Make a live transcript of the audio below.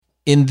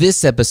In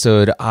this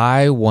episode,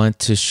 I want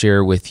to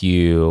share with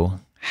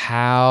you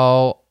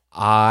how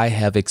I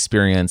have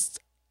experienced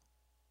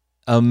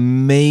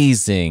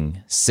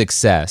amazing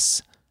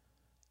success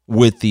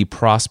with the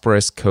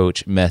Prosperous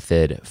Coach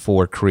method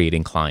for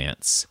creating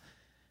clients.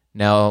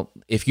 Now,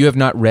 if you have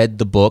not read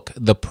the book,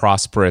 The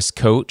Prosperous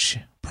Coach,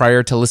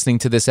 prior to listening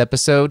to this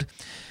episode,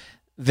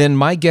 then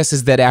my guess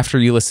is that after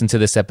you listen to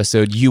this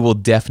episode, you will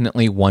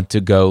definitely want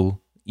to go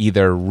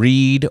either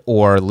read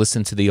or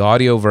listen to the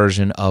audio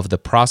version of The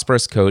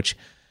Prosperous Coach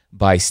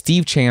by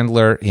Steve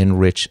Chandler and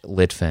Rich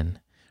Litvin.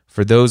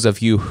 For those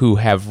of you who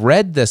have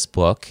read this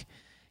book,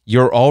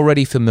 you're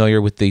already familiar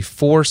with the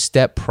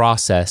 4-step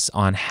process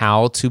on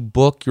how to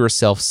book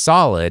yourself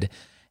solid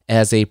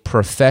as a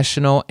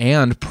professional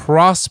and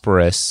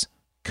prosperous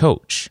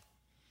coach.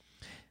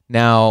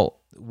 Now,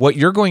 what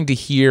you're going to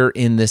hear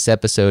in this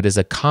episode is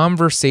a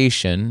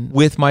conversation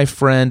with my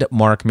friend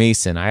Mark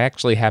Mason. I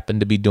actually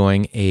happen to be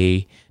doing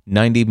a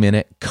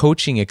 90-minute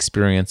coaching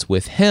experience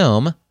with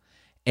him,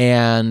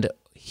 and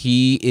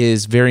he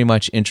is very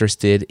much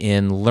interested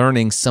in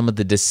learning some of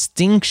the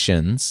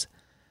distinctions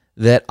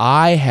that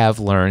I have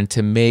learned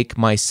to make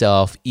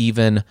myself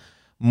even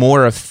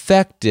more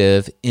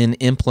effective in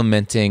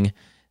implementing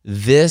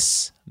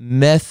this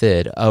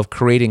method of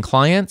creating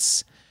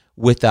clients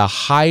with a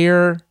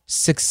higher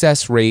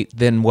success rate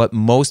than what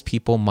most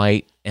people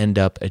might end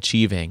up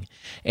achieving.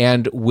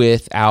 And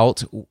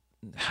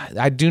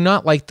I do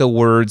not like the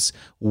words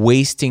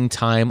wasting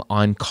time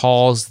on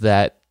calls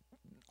that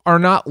are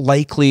not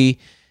likely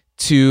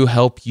to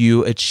help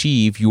you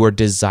achieve your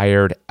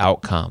desired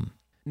outcome.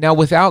 Now,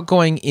 without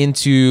going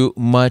into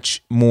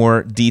much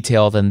more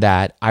detail than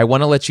that, I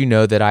want to let you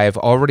know that I have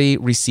already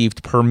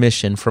received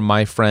permission from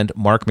my friend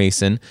Mark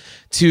Mason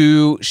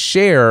to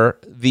share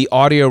the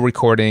audio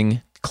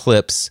recording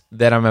clips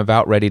that I'm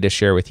about ready to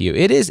share with you.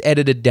 It is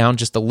edited down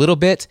just a little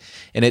bit,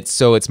 and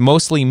it's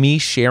mostly me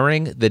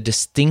sharing the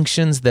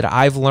distinctions that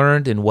I've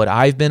learned and what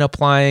I've been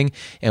applying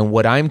and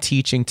what I'm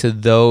teaching to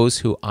those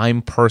who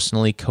I'm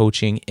personally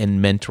coaching and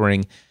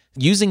mentoring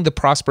using the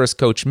Prosperous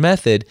Coach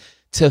method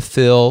to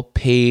fill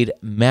paid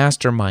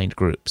mastermind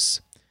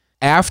groups.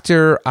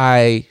 After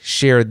I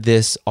share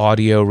this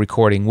audio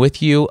recording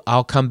with you,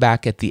 I'll come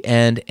back at the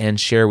end and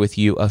share with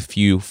you a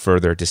few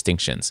further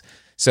distinctions.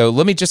 So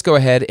let me just go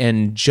ahead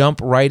and jump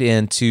right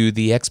into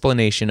the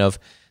explanation of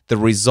the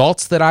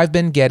results that I've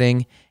been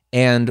getting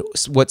and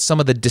what some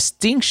of the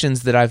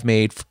distinctions that I've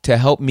made to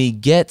help me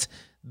get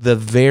the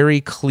very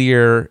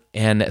clear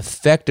and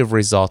effective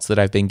results that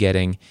I've been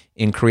getting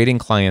in creating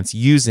clients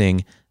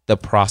using the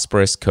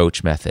Prosperous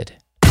Coach method.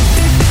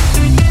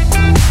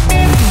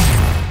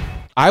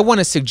 I want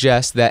to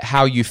suggest that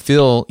how you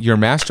fill your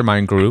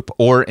mastermind group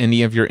or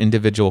any of your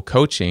individual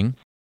coaching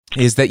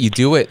is that you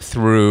do it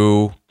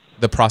through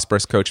the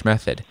Prosperous Coach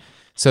method.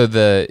 So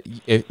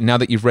now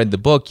that you've read the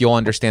book, you'll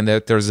understand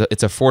that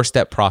it's a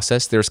 4-step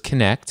process. There's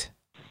connect,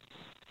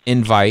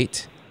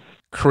 invite,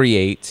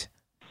 create,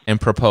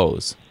 and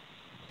propose.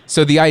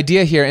 So the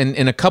idea here,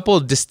 and a couple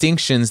of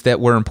distinctions that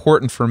were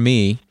important for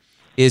me,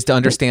 is to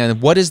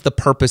understand what is the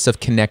purpose of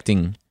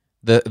connecting,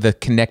 the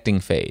connecting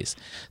phase.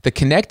 The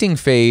connecting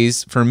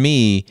phase, for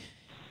me,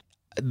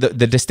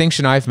 the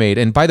distinction I've made,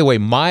 and by the way,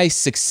 my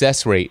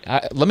success rate,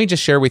 let me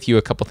just share with you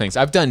a couple things.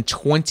 I've done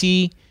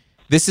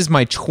this is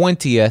my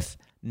 20th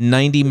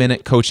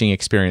 90-minute coaching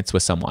experience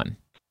with someone.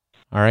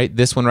 All right,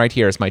 this one right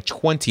here is my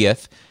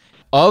 20th.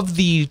 Of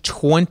the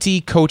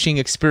 20 coaching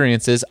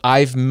experiences,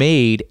 I've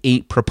made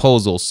 8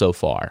 proposals so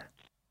far.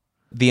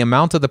 The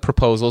amount of the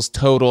proposals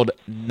totaled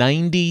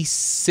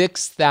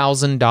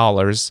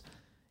 $96,000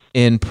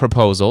 in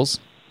proposals,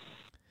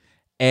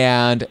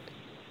 and 8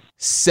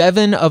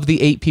 of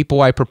the 8 people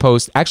I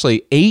proposed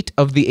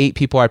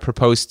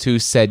to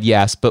said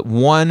yes, but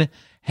one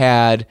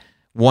had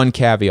one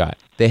caveat.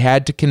 They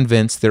had to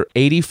convince their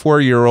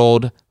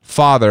 84-year-old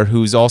father,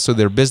 who's also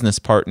their business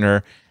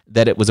partner,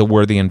 that it was a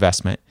worthy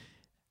investment.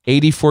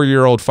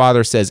 84-year-old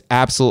father says,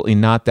 absolutely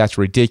not, that's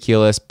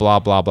ridiculous, blah,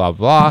 blah, blah,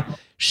 blah.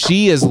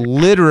 She is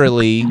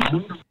literally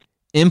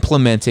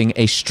implementing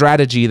a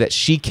strategy that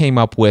she came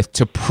up with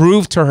to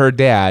prove to her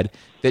dad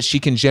that she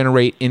can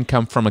generate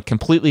income from a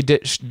completely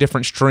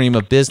different stream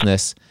of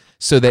business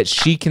so that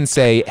she can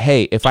say,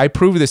 hey, if I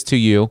prove this to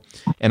you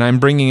and I'm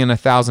bringing in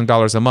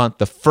 $1,000 a month,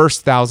 the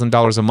first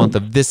 $1,000 a month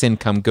of this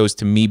income goes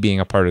to me being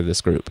a part of this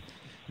group.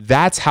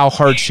 That's how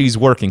hard she's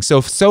working.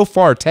 So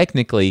far,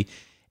 technically,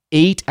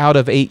 8 out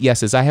of 8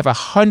 yeses. I have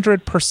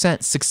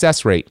 100%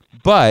 success rate,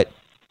 but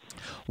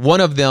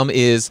one of them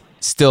is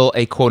still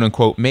a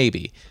quote-unquote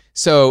maybe.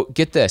 So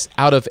get this,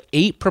 out of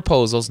 8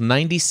 proposals,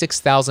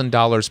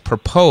 $96,000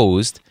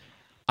 proposed,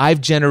 I've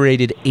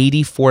generated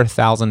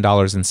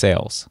 $84,000 in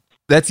sales.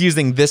 That's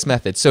using this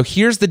method. So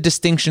here's the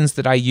distinctions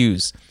that I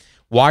use.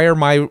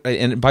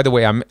 And by the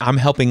way, I'm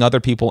helping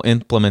other people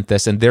implement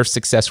this, and their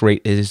success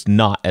rate is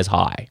not as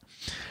high.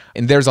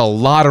 And there's a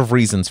lot of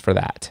reasons for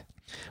that.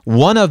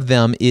 One of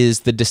them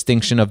is the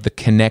distinction of the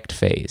connect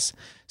phase.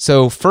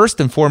 So first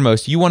and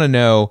foremost, you want to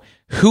know,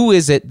 who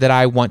is it that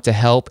I want to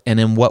help, and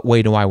in what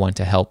way do I want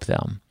to help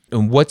them?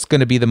 what's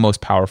going to be the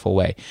most powerful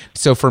way.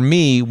 So for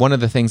me, one of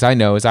the things I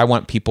know is I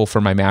want people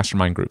for my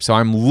mastermind group. So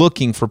I'm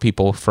looking for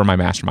people for my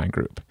mastermind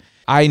group.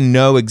 I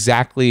know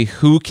exactly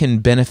who can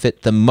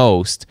benefit the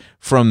most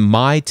from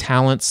my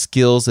talents,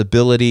 skills,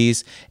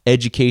 abilities,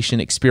 education,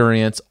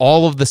 experience,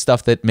 all of the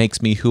stuff that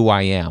makes me who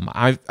I am.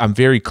 I'm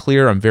very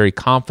clear. I'm very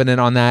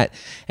confident on that.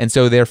 And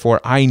so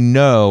therefore, I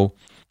know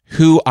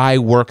who I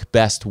work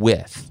best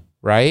with,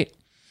 right?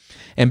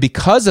 And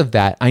because of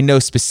that, I know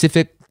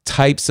specific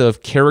types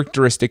of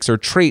characteristics or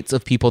traits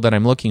of people that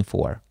I'm looking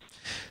for.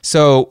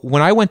 So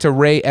when I went to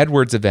Ray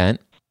Edwards'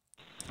 event,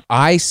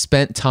 I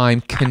spent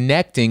time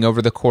connecting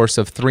over the course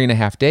of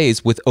 3.5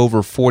 days with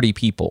over 40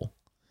 people,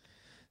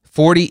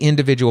 40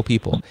 individual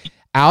people.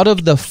 Out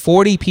of the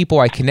 40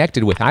 people I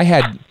connected with, I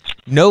had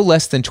no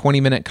less than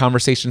 20-minute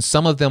conversations.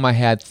 Some of them I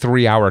had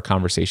 3-hour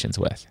conversations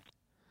with.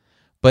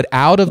 But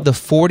out of the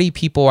 40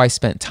 people I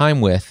spent time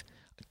with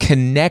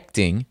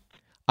connecting,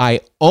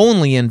 I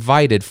only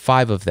invited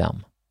 5 of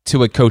them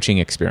to a coaching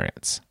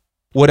experience.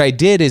 What I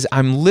did is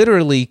I'm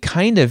literally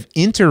kind of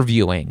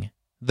interviewing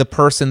the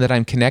person that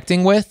I'm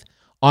connecting with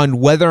on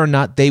whether or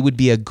not they would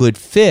be a good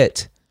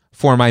fit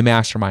for my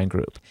mastermind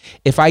group.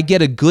 If I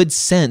get a good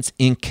sense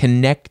in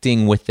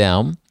connecting with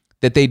them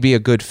that they'd be a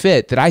good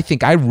fit, that I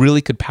think I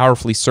really could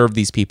powerfully serve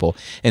these people.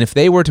 And if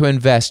they were to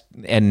invest,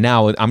 and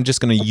now I'm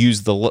just going to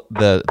use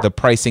the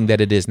pricing that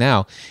it is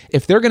now,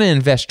 if they're going to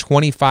invest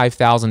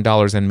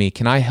 $25,000 in me,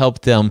 can I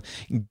help them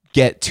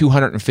get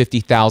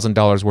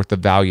 $250,000 worth of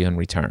value in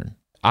return?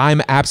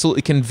 I'm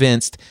absolutely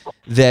convinced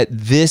that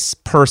this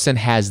person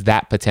has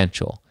that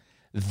potential.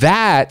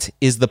 That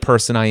is the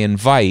person I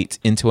invite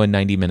into a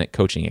 90-minute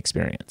coaching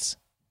experience.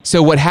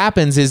 So what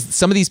happens is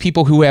some of these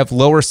people who have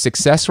lower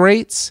success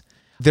rates,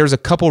 there's a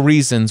couple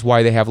reasons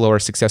why they have lower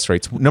success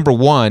rates. Number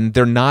one,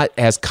 they're not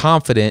as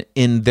confident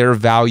in their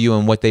value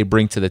and what they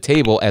bring to the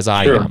table as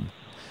I am.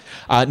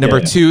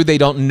 Number two, they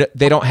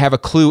don't have a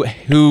clue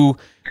who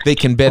they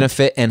can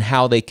benefit and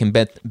how they can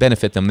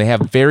benefit them. They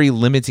have very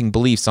limiting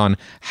beliefs on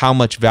how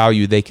much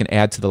value they can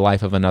add to the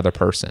life of another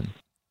person.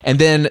 And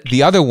then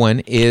the other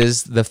one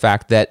is the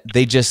fact that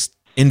they just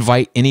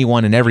invite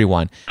anyone and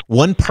everyone.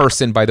 One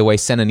person, by the way,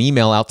 sent an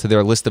email out to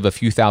their list of a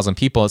few thousand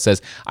people that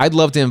says, "I'd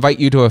love to invite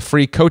you to a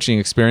free coaching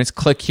experience.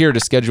 Click here to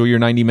schedule your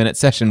 90-minute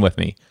session with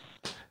me."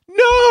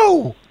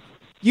 No,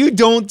 you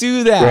don't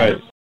do that.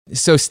 Right.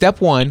 So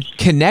step one,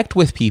 connect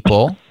with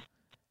people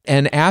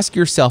and ask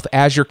yourself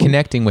as you're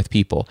connecting with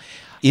people,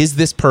 is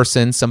this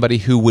person somebody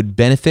who would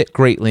benefit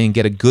greatly and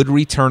get a good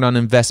return on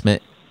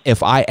investment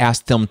if I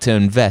asked them to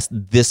invest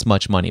this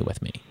much money with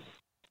me?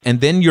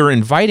 And then you're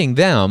inviting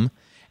them.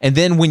 And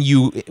then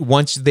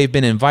once they've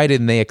been invited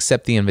and they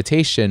accept the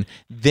invitation,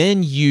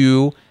 then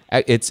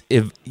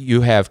if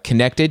you have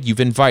connected, you've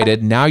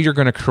invited, now you're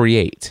going to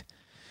create.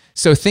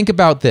 So think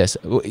about this.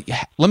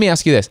 Let me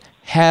ask you this.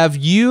 Have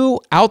you,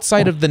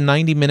 outside of the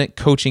 90-minute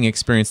coaching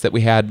experience that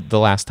we had the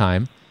last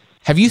time,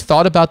 have you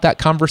thought about that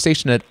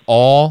conversation at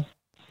all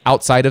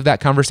outside of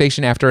that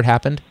conversation after it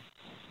happened?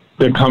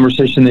 The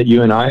conversation that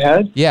you and I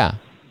had? Yeah.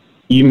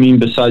 You mean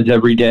besides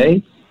every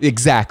day?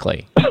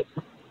 Exactly.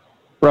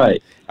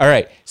 Right. All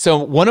right. So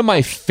one of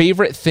my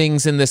favorite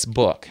things in this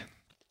book,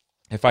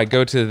 if I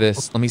go to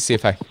this, let me see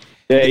if I...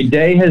 A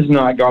day has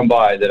not gone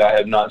by that I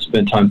have not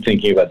spent time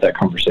thinking about that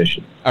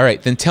conversation. All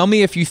right. Then tell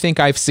me if you think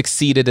I've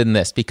succeeded in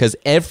this, because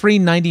every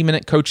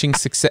 90-minute coaching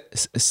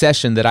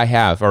session that I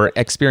have or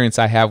experience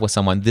I have with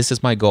someone, this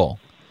is my goal.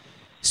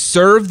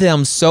 Serve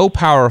them so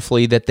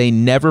powerfully that they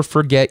never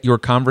forget your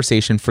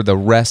conversation for the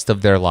rest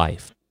of their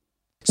life.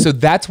 So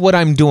that's what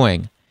I'm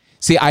doing.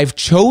 See, I've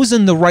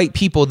chosen the right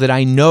people that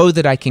I know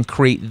that I can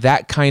create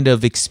that kind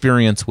of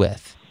experience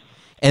with.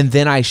 And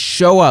then I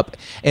show up.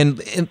 And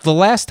the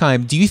last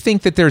time, do you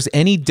think that there's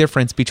any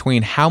difference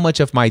between how much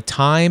of my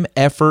time,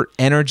 effort,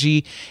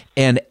 energy,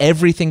 and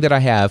everything that I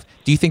have,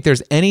 do you think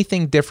there's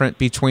anything different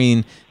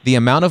between the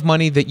amount of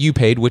money that you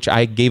paid, which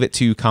I gave it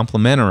to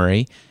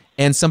complimentary,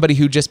 and somebody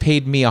who just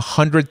paid me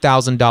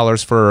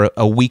 $100,000 for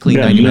a weekly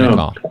 90-minute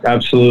call?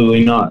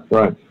 Absolutely not.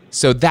 Right.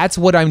 So that's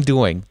what I'm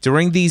doing.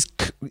 During these,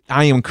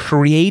 I am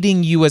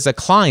creating you as a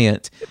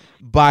client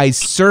by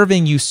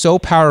serving you so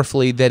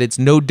powerfully that it's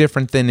no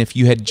different than if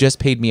you had just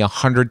paid me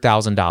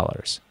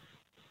 $100,000.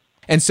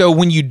 And so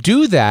when you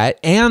do that,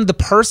 and the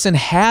person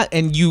had,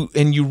 and you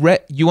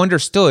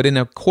understood, and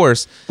of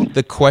course,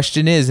 the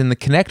question is in the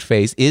connect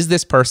phase: is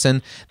this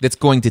person that's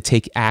going to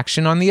take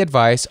action on the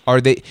advice?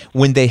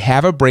 When they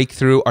have a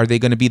breakthrough, are they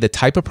going to be the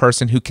type of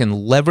person who can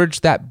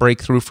leverage that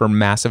breakthrough for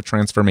massive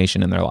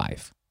transformation in their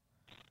life?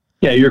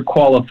 Yeah, you're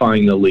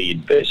qualifying the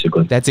lead,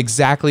 basically. That's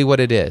exactly what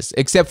it is.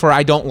 Except for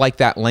I don't like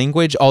that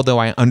language, although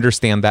I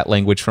understand that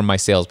language from my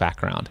sales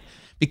background.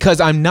 Because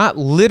I'm not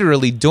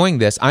literally doing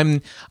this.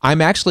 I'm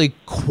actually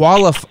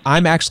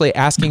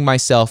asking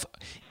myself,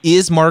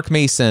 is Mark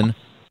Mason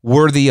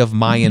worthy of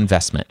my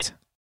investment?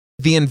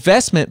 The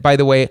investment, by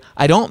the way,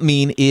 I don't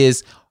mean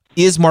is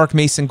Mark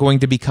Mason going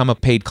to become a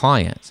paid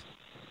client?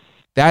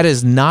 That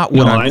is not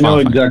what No, I'm I know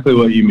qualifying. exactly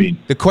what you mean.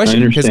 The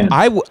question, I because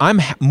understand.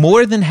 I'm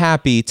more than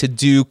happy to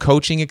do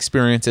coaching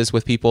experiences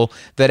with people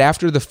that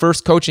after the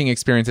first coaching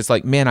experience, it's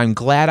like, man, I'm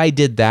glad I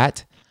did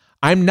that.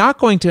 I'm not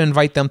going to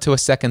invite them to a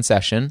second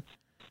session,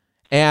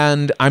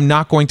 and I'm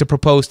not going to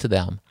propose to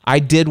them. I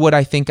did what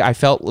I think I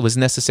felt was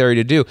necessary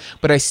to do,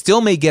 but I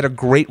still may get a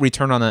great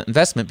return on that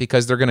investment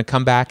because they're going to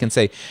come back and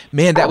say,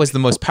 man, that was the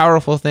most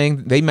powerful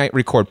thing. They might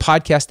record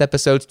podcast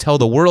episodes, tell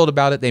the world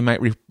about it. They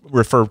might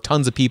refer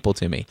tons of people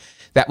to me.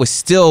 That was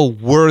still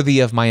worthy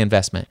of my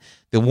investment.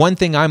 The one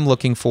thing I'm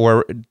looking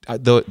for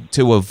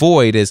to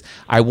avoid is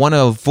I want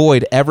to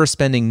avoid ever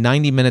spending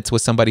 90 minutes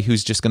with somebody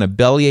who's just going to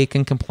bellyache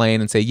and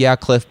complain and say, yeah,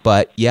 Cliff,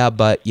 but.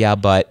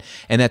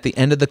 And at the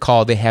end of the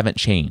call, they haven't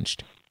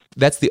changed.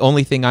 That's the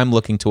only thing I'm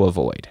looking to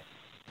avoid.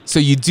 So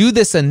you do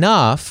this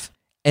enough,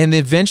 and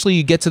eventually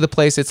you get to the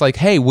place it's like,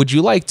 hey, would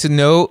you like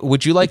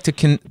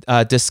to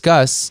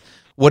discuss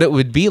what it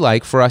would be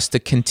like for us to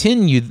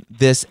continue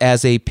this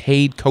as a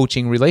paid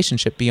coaching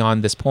relationship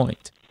beyond this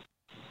point?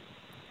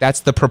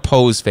 That's the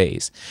propose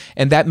phase.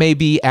 And that may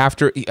be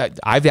after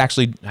I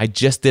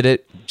just did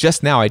it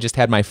just now. I just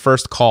had my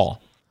first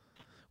call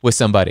with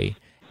somebody.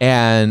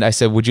 And I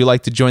said, would you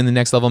like to join the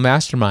Next Level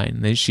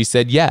Mastermind? And she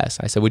said, yes.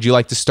 I said, would you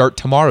like to start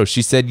tomorrow?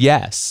 She said,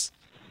 yes.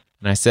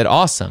 And I said,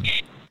 awesome.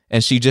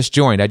 And she just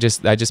joined. I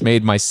just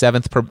made my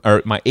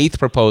my eighth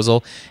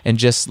proposal and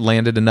just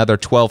landed another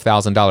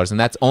 $12,000. And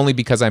that's only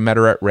because I met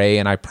her at Ray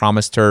and I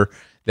promised her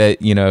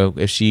that, you know,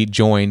 if she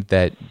joined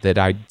that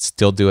I'd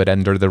still do it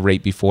under the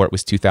rate before. It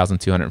was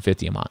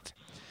 $2,250 a month.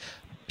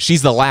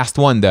 She's the last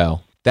one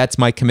though. That's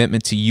my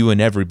commitment to you and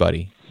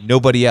everybody.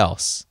 Nobody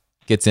else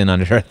gets in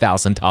under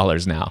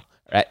 $1,000 now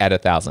at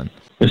 $1,000.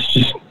 It's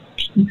just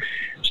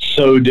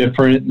so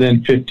different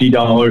than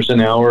 $50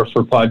 an hour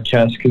for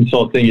podcast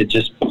consulting. It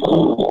just...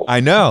 I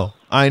know.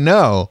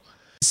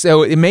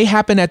 So it may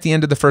happen at the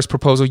end of the first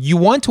proposal. You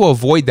want to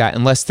avoid that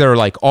unless they're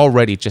like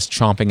already just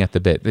chomping at the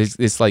bit.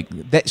 It's like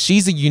that.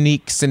 She's a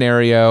unique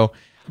scenario,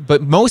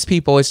 but most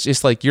people, it's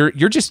just like you're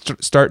just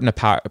starting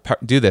to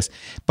do this.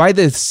 By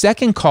the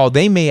second call,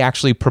 they may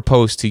actually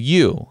propose to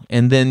you,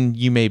 and then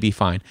you may be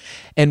fine.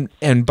 And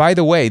by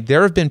the way,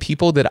 there have been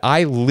people that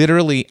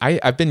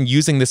I've been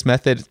using this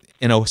method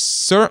in a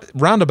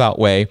roundabout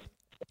way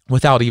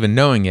without even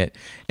knowing it.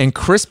 And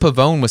Chris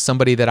Pavone was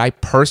somebody that I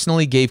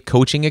personally gave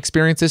coaching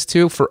experiences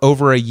to for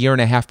over a year and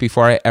a half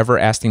before I ever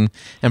asked him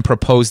and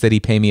proposed that he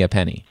pay me a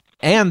penny.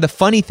 And the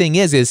funny thing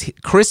is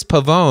Chris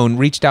Pavone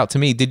reached out to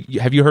me.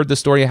 Have you heard the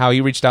story of how he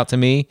reached out to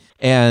me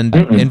and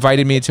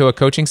invited me to a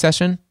coaching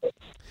session?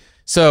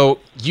 So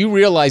you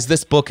realize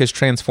this book has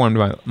transformed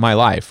my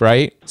life,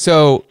 right?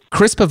 So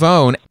Chris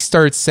Pavone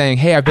starts saying,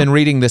 hey, I've been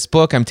reading this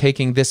book. I'm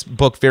taking this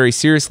book very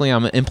seriously.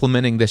 I'm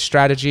implementing this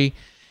strategy.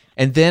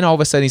 And then all of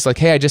a sudden he's like,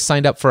 hey, I just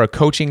signed up for a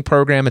coaching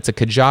program. It's a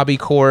Kajabi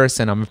course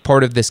and I'm a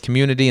part of this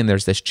community and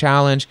there's this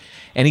challenge.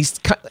 And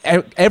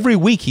every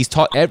week he's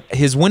taught,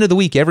 his win of the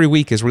week every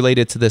week is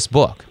related to this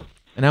book.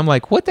 And I'm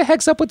like, what the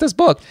heck's up with this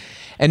book?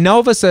 And now all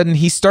of a sudden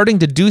he's starting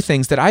to do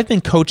things that I've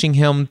been coaching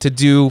him to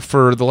do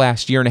for the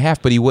last year and a half,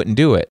 but he wouldn't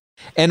do it.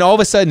 And all of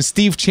a sudden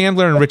Steve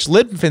Chandler and Rich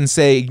Litvin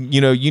say, you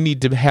know, you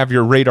need to have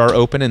your radar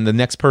open and the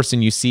next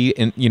person you see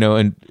and, you know,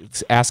 and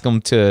ask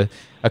them to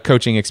a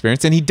coaching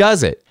experience. And he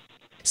does it.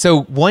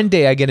 So one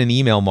day I get an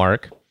email,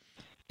 Mark,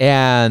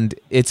 and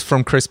it's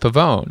from Chris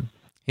Pavone. And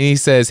he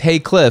says, hey,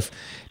 Cliff,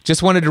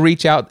 just wanted to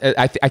reach out.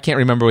 I can't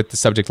remember what the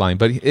subject line,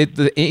 but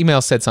the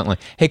email said something like,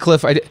 hey,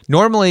 Cliff,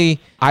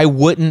 normally I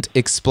wouldn't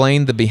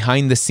explain the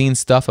behind the scenes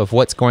stuff of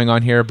what's going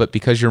on here, but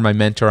because you're my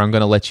mentor, I'm going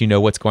to let you know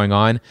what's going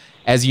on.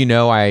 As you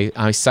know,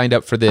 I signed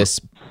up for this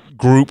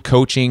group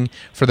coaching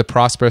for the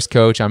Prosperous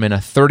Coach. I'm in a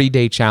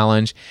 30-day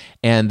challenge,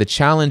 and the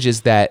challenge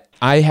is that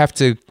I have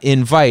to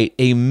invite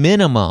a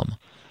minimum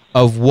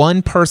of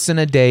one person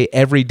a day,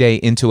 every day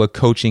into a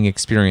coaching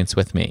experience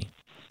with me.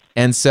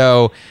 And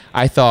so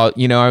I thought,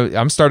 you know,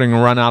 I'm starting to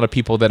run out of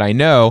people that I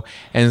know.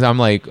 And I'm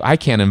like, I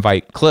can't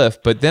invite Cliff.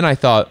 But then I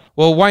thought,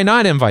 well, why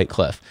not invite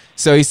Cliff?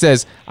 So he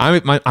says,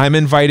 I'm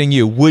inviting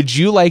you. Would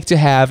you like to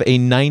have a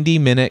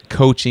 90-minute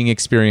coaching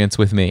experience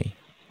with me?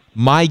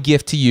 My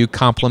gift to you,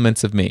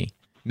 compliments of me.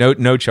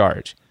 No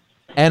charge.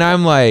 And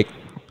I'm like,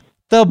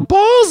 the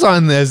balls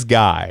on this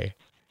guy.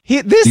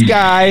 This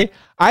guy,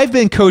 I've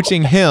been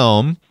coaching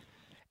him.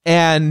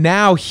 And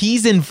now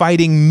he's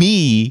inviting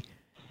me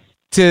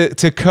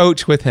to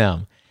coach with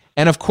him.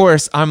 And of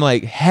course, I'm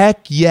like,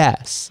 heck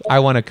yes, I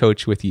want to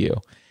coach with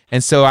you.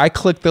 And so I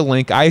click the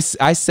link. I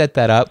set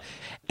that up.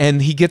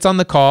 And he gets on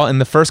the call.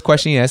 And the first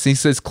question he asks, he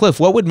says,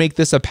 Cliff, what would make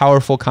this a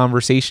powerful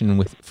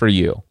conversation for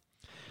you?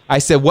 I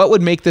said, what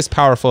would make this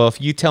powerful if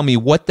you tell me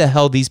what the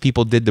hell these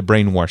people did to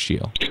brainwash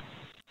you?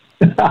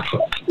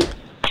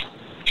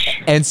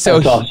 And so,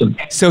 that's awesome.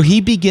 So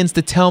he begins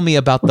to tell me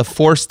about the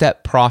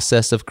 4-step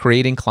process of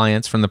creating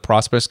clients from the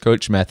Prosperous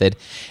Coach method.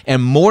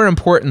 And more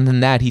important than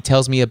that, he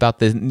tells me about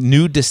the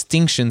new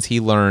distinctions he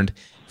learned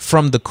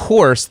from the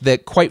course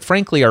that, quite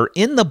frankly, are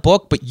in the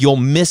book, but you'll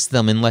miss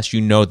them unless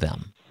you know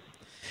them.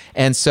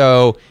 And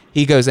so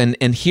he goes, and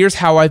here's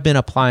how I've been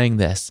applying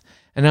this.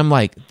 And I'm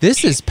like,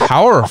 this is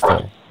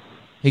powerful.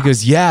 He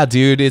goes, yeah,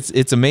 dude,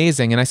 it's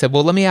amazing. And I said,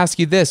 well, let me ask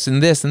you this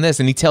and this and this.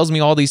 And he tells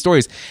me all these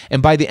stories.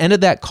 And by the end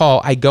of that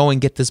call, I go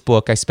and get this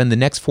book. I spend the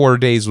next 4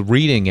 days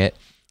reading it.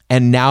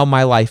 And now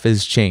my life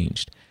has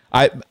changed.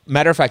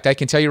 Matter of fact, I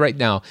can tell you right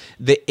now,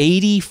 the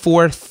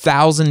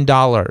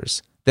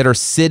 $84,000 that are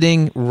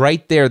sitting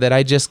right there that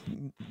I just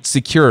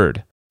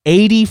secured,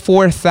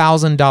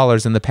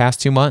 $84,000 in the past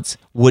 2 months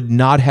would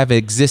not have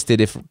existed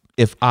if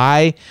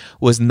I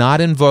was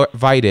not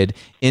invited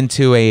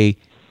into a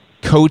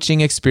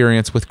coaching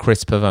experience with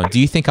Chris Pavone. Do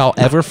you think I'll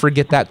ever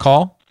forget that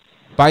call?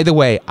 By the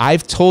way,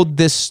 I've told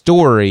this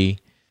story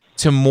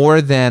to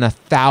more than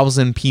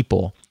 1,000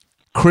 people.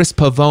 Chris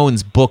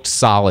Pavone's booked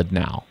solid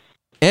now.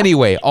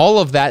 Anyway, all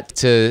of that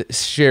to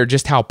share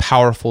just how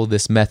powerful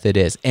this method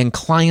is. And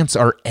clients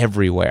are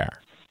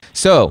everywhere.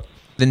 So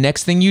the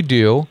next thing you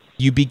do,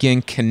 you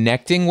begin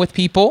connecting with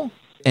people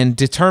and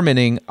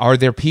determining, are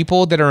there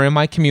people that are in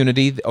my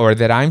community or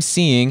that I'm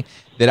seeing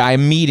that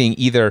I'm meeting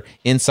either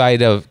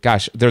inside of,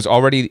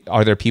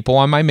 are there people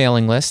on my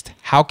mailing list?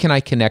 How can I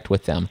connect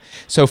with them?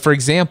 So for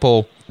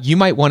example, you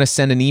might want to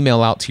send an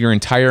email out to your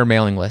entire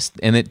mailing list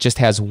and it just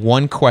has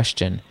one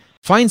question.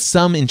 Find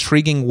some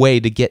intriguing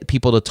way to get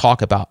people to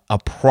talk about a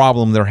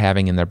problem they're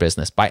having in their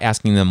business by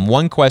asking them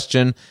one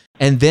question.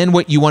 And then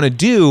what you want to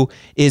do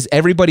is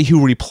everybody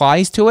who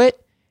replies to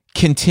it,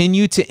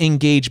 continue to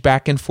engage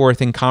back and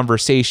forth in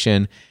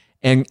conversation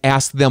and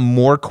ask them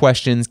more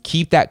questions.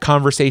 Keep that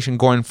conversation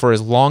going for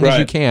as long as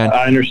you can.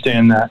 I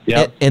understand that.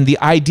 Yeah. And the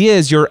idea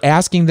is you're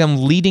asking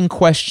them leading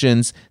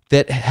questions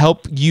that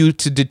help you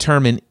to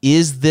determine,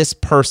 is this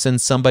person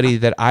somebody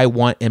that I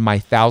want in my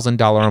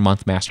 $1,000 a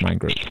month mastermind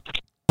group?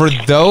 For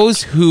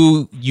those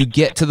who you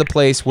get to the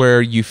place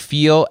where you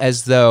feel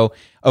as though,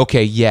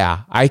 okay,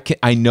 yeah,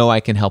 I know I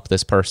can help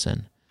this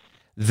person.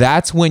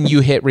 That's when you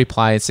hit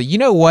reply and say, you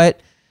know what?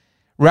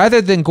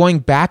 Rather than going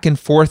back and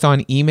forth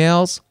on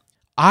emails,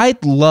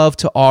 I'd love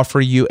to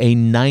offer you a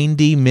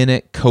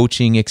 90-minute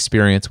coaching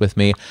experience with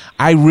me.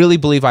 I really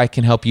believe I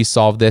can help you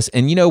solve this.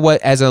 And you know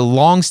what? As a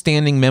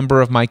long-standing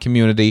member of my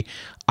community,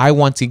 I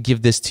want to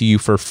give this to you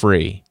for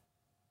free.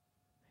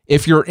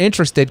 If you're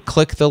interested,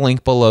 click the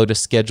link below to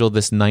schedule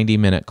this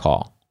 90-minute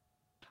call.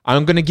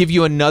 I'm going to give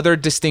you another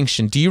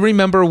distinction. Do you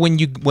remember when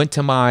you went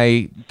to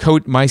my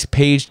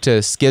page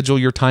to schedule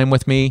your time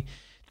with me?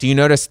 Do you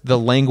notice the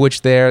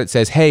language there? It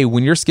says, hey,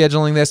 when you're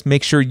scheduling this,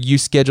 make sure you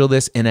schedule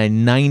this in a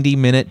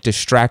 90-minute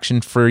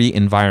distraction-free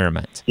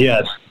environment.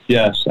 Yes,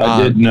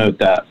 I did note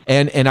that.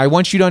 And I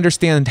want you to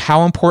understand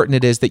how important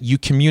it is that you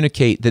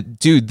communicate that,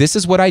 dude, this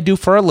is what I do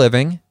for a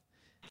living.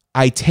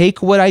 I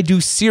take what I do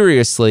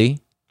seriously.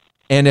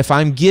 And if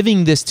I'm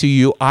giving this to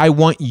you, I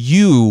want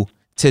you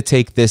to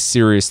take this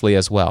seriously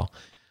as well.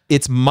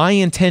 It's my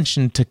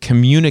intention to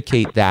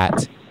communicate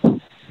that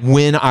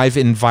when I've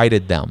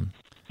invited them.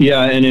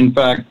 Yeah, and in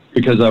fact,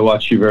 because I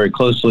watched you very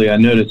closely, I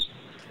noticed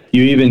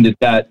you even did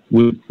that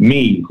with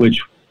me,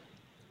 which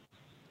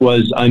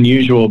was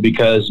unusual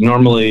because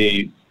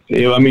normally,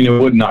 it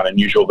would not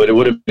unusual, but it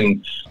would have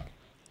been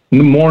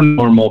more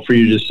normal for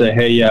you to say,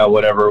 hey, yeah,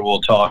 whatever,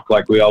 we'll talk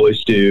like we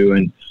always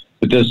do.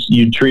 But this,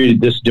 you treated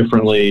this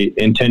differently,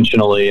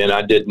 intentionally, and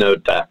I did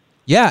note that.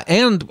 Yeah,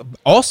 and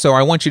also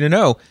I want you to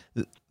know,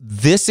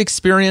 this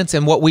experience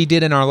and what we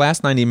did in our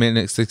last 90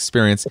 minutes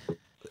experience,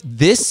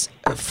 this,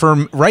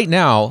 for right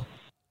now,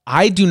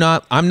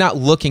 I'm not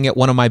looking at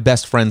one of my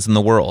best friends in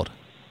the world.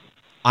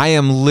 I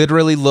am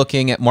literally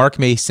looking at Mark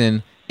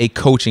Mason, a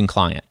coaching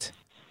client.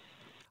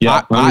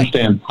 Yeah, I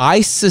understand.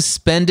 I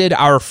suspended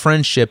our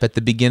friendship at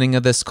the beginning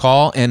of this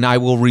call, and I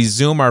will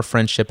resume our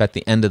friendship at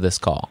the end of this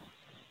call.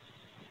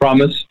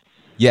 Promise?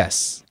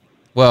 Yes.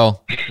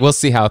 Well, we'll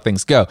see how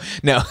things go.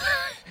 No,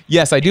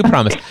 yes, I do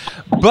promise.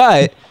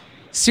 But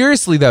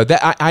seriously, though,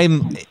 that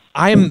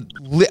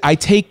I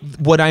take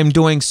what I'm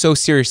doing so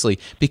seriously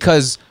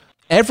because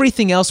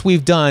everything else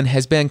we've done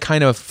has been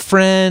kind of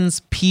friends,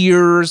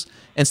 peers,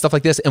 and stuff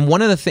like this. And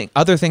one of the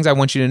other things I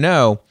want you to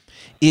know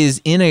is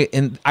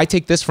and I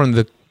take this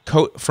from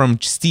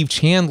from Steve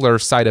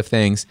Chandler's side of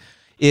things,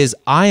 is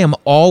I am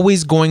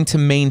always going to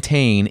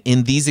maintain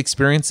in these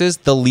experiences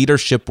the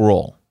leadership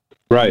role.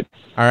 Right.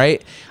 All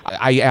right.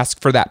 I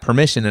asked for that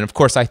permission. And of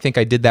course, I think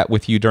I did that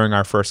with you during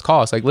our first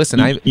call. It's like, listen,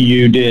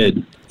 you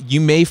did. You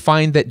may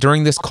find that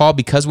during this call,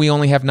 because we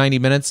only have 90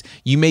 minutes,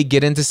 you may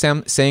get into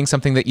saying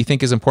something that you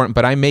think is important,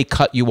 but I may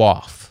cut you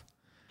off.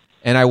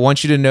 And I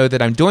want you to know that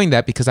I'm doing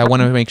that because I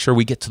want to make sure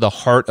we get to the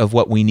heart of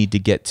what we need to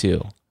get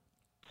to.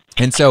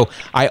 And so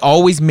I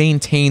always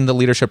maintain the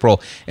leadership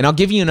role. And I'll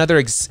give you another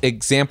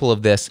example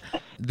of this.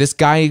 This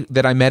guy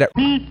that I met at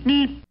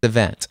the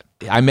event,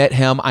 I met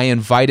him. I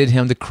invited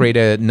him to create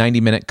a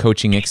 90-minute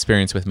coaching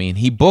experience with me, and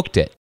he booked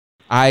it.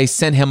 I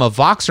sent him a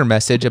Voxer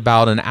message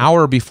about an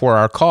hour before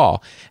our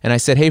call. And I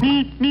said, hey,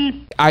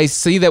 I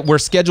see that we're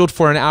scheduled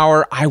for an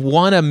hour. I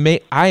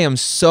am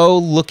so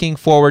looking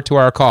forward to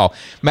our call.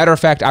 Matter of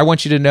fact, I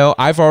want you to know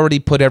I've already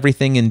put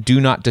everything in do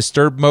not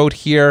disturb mode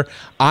here.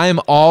 I'm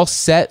all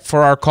set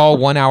for our call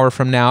 1 hour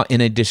from now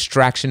in a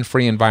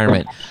distraction-free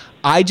environment.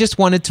 I just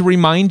wanted to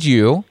remind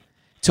you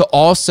to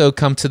also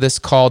come to this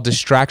call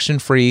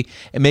distraction-free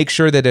and make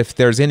sure that if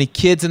there's any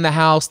kids in the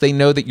house, they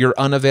know that you're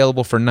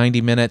unavailable for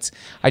 90 minutes.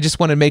 I just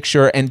want to make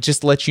sure and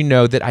just let you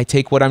know that I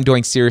take what I'm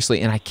doing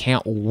seriously, and I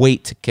can't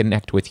wait to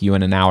connect with you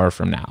in an hour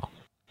from now.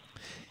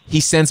 He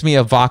sends me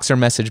a Voxer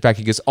message back.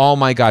 He goes, oh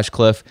my gosh,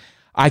 Cliff,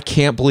 I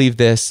can't believe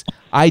this.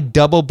 I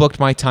double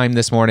booked my time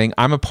this morning.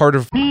 I'm a part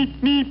of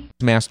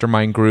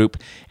mastermind group,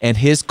 and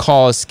his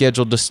call is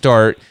scheduled to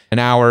start an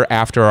hour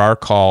after our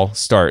call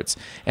starts.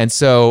 And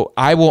so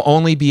I will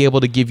only be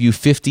able to give you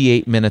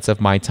 58 minutes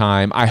of my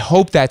time. I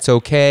hope that's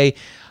okay.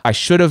 I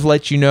should have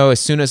let you know as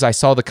soon as I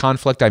saw the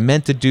conflict. I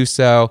meant to do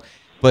so,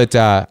 but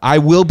I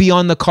will be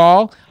on the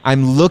call.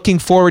 I'm looking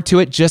forward to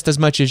it just as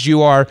much as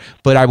you are,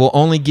 but I will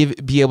only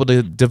be able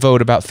to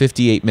devote about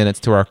 58 minutes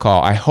to our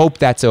call. I hope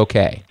that's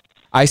okay.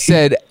 I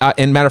said,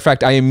 and matter of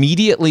fact, I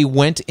immediately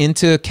went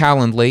into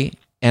Calendly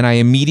and I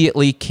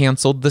immediately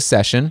canceled the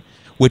session,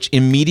 which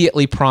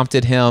immediately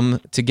prompted him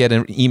to get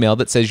an email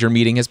that says your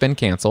meeting has been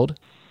canceled.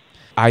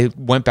 I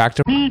went back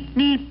to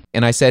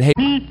and I said, hey,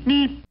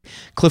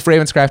 Cliff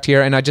Ravenscraft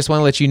here, and I just want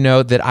to let you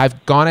know that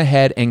I've gone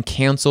ahead and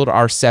canceled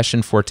our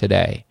session for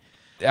today.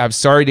 I'm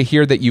sorry to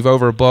hear that you've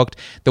overbooked.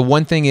 The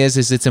one thing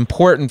is it's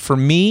important for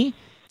me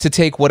to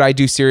take what I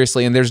do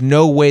seriously, and there's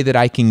no way that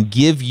I can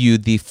give you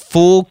the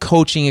full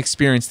coaching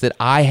experience that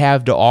I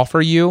have to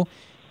offer you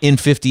in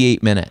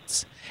 58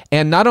 minutes.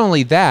 And not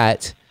only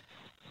that,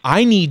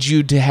 I need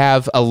you to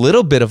have a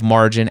little bit of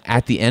margin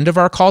at the end of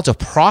our call to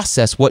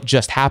process what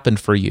just happened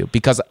for you,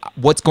 because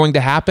what's going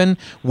to happen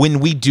when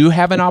we do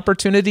have an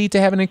opportunity to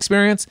have an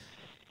experience,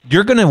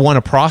 you're going to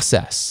want to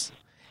process.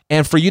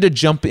 And for you to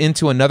jump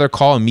into another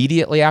call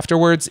immediately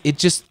afterwards,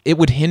 it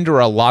would hinder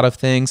a lot of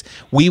things.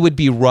 We would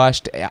be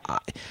rushed.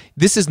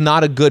 This is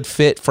not a good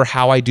fit for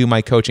how I do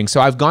my coaching.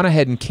 So I've gone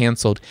ahead and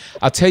canceled.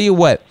 I'll tell you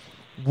what,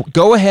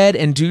 go ahead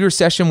and do your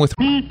session with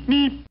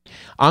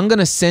I'm going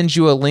to send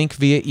you a link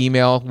via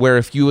email where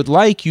if you would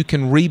like, you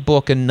can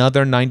rebook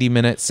another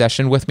 90-minute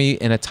session with me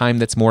in a time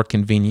that's more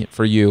convenient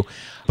for you.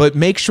 But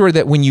make sure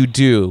that when you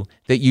do,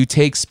 that you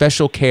take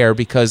special care,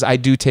 because I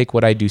do take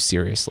what I do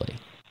seriously.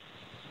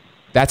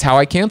 That's how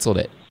I canceled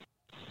it.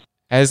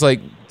 I was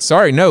like,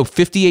 sorry, no,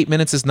 58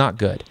 minutes is not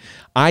good.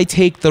 I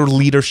take the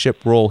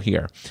leadership role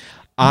here.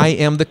 I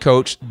am the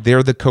coach.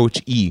 They're the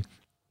coachee.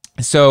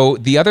 So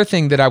the other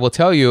thing that I will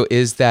tell you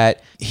is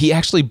that he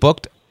actually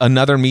booked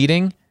another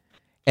meeting,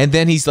 and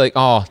then he's like,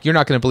 oh, you're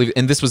not going to believe it.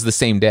 And this was the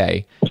same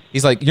day.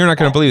 He's like, you're not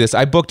going to believe this.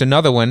 I booked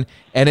another one,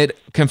 and it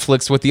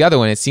conflicts with the other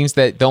one. It seems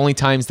that the only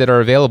times that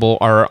are available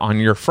are on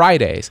your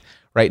Fridays.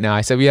 Right now.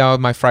 I said, yeah,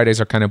 my Fridays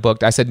are kind of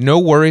booked. I said, no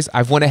worries.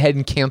 I've went ahead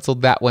and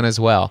canceled that one as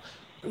well.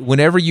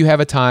 Whenever you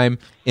have a time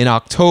in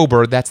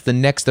October, that's the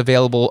next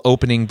available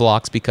opening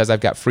blocks, because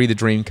I've got Free the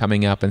Dream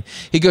coming up. And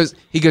he goes,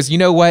 you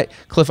know what,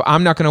 Cliff,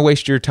 I'm not going to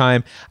waste your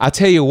time. I'll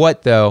tell you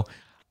what, though,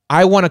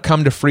 I want to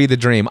come to Free the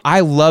Dream.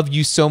 I love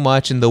you so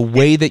much and the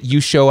way that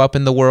you show up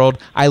in the world.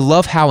 I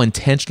love how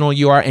intentional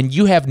you are, and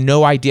you have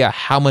no idea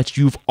how much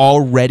you've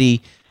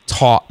already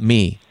taught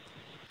me.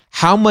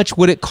 How much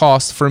would it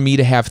cost for me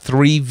to have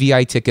 3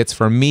 VI tickets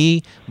for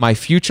me, my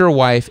future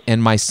wife,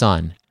 and my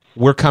son?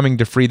 We're coming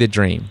to Free the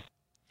Dream.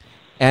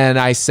 And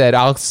I said,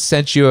 I'll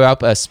send you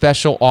up a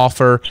special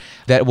offer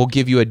that will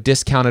give you a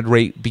discounted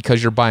rate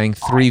because you're buying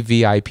 3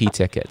 VIP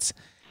tickets.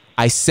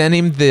 I sent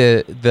him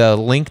the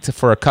link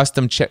for a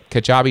custom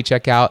Kajabi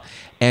checkout,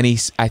 and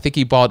I think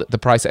he bought the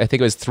price. I think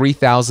it was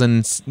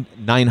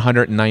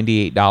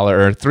 $3,998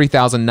 or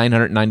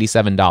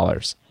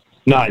 $3,997.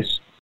 Nice.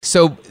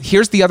 So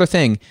here's the other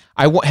thing.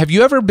 Have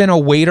you ever been a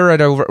waiter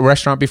at a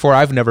restaurant before?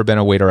 I've never been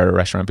a waiter at a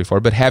restaurant before,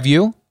 but have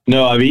you?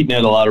 No, I've eaten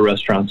at a lot of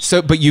restaurants.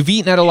 But you've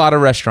eaten at a lot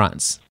of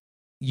restaurants.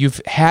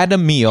 You've had a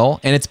meal,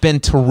 and it's been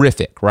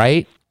terrific,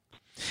 right?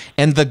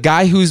 And the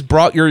guy who's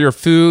brought your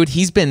food,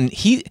 he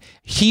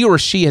or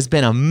she has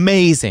been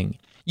amazing.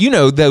 You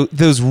know,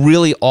 those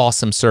really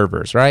awesome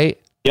servers, right?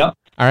 Yep.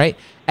 All right.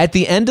 At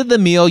the end of the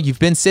meal, you've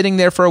been sitting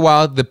there for a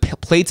while. The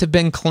plates have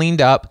been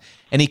cleaned up.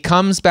 And he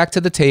comes back to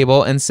the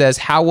table and says,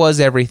 how was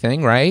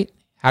everything, right?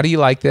 How do you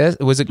like this?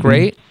 Was it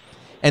great?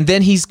 Mm-hmm. And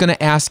then he's going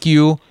to ask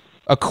you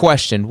a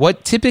question.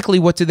 What do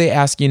they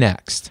ask you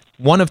next?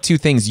 One of two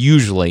things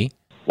usually.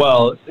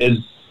 Well,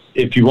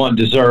 if you want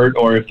dessert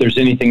or if there's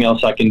anything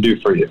else I can do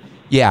for you.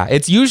 Yeah,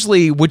 it's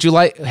usually, would you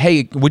like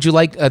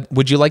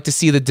to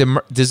see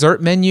the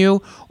dessert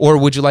menu, or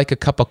would you like a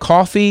cup of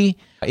coffee?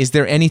 Is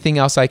there anything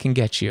else I can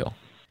get you?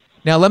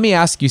 Now, let me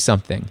ask you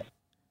something.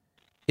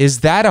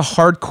 Is that a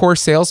hardcore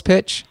sales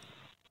pitch?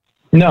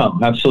 No,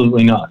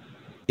 absolutely not.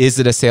 Is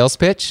it a sales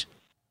pitch?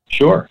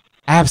 Sure.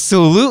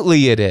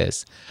 Absolutely it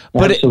is.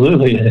 But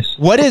absolutely it is.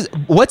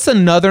 What's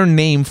another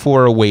name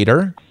for a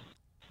waiter?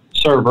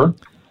 Server.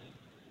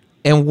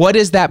 And what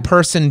is that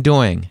person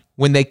doing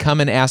when they come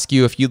and ask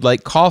you if you'd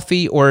like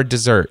coffee or a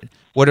dessert?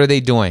 What are they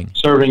doing?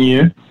 Serving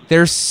you.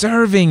 They're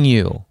serving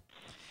you.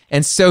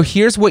 And so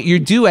here's what you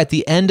do at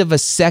the end of a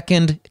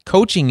second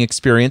coaching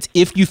experience,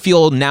 if you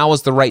feel now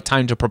is the right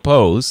time to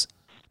propose.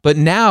 But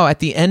now at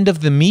the end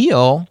of the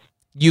meal,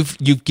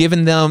 you've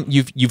given them,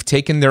 you've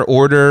taken their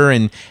order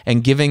and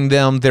giving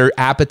them their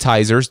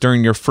appetizers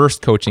during your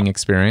first coaching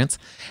experience.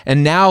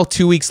 And now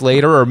 2 weeks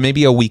later, or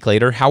maybe a week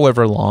later,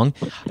 however long,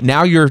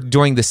 now you're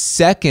doing the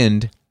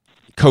second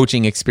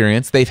coaching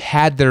experience. They've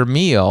had their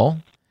meal.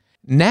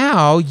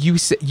 Now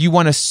you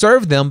want to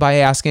serve them by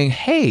asking,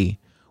 hey,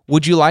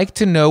 would you like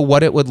to know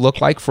what it would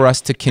look like for us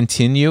to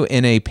continue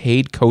in a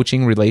paid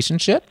coaching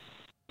relationship?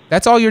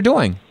 That's all you're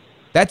doing.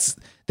 That's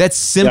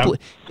simply,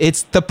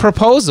 it's the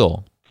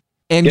proposal.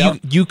 And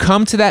you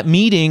come to that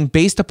meeting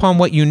based upon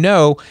what you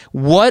know.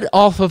 What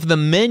off of the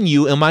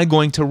menu am I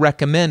going to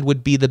recommend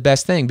would be the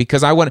best thing?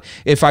 Because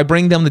if I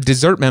bring them the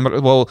dessert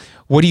menu, well,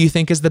 what do you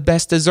think is the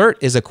best dessert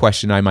is a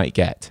question I might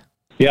get.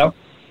 Yep,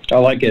 I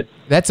like it.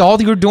 That's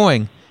all you're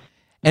doing.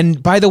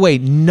 And by the way,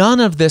 none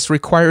of this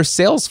requires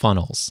sales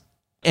funnels.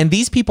 And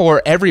these people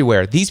are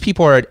everywhere. These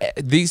people are going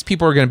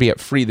to be at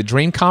Free the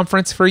Dream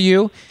conference for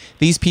you.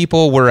 These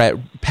people were at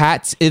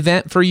Pat's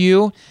event for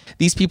you.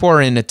 These people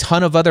are in a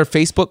ton of other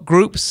Facebook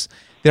groups.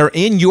 They're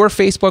in your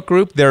Facebook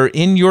group. They're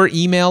in your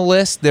email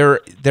list.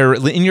 They're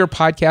in your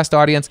podcast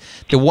audience.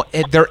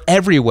 They're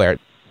everywhere.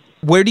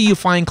 Where do you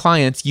find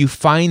clients? You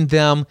find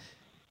them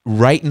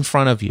right in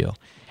front of you.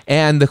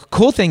 And the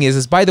cool thing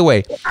is by the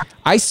way,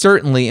 I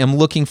certainly am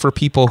looking for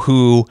people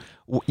who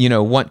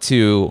want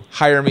to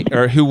hire me,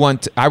 or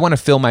I want to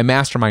fill my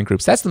mastermind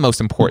groups. That's the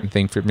most important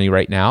thing for me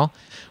right now.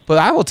 But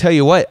I will tell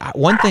you what,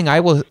 one thing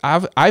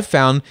I've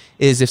found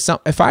is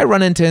if I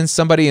run into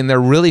somebody and they're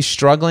really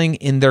struggling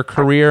in their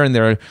career and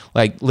they're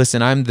like,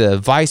 listen, I'm the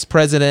vice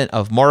president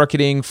of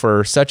marketing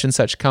for such and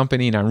such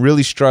company and I'm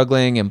really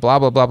struggling and blah,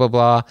 blah, blah, blah,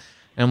 blah.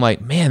 And I'm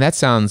like, man, that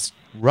sounds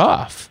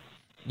rough.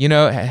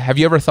 Have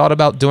you ever thought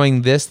about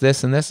doing this,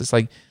 this, and this? It's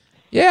like,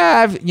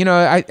 yeah,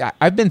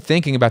 I've been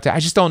thinking about that. I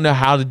just don't know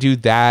how to do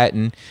that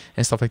and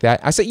stuff like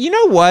that. I said, you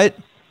know what?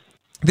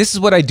 This is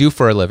what I do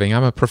for a living.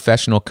 I'm a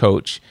professional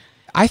coach.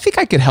 I think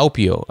I could help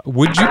you.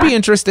 Would you be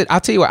interested?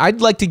 I'll tell you what,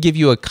 I'd like to give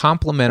you a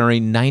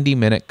complimentary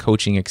 90-minute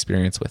coaching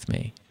experience with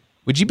me.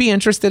 Would you be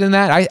interested in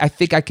that? I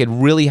think I could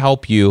really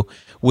help you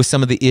with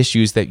some of the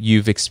issues that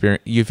you've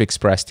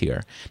expressed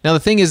here. Now, the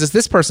thing is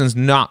this person's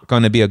not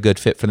going to be a good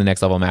fit for the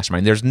Next Level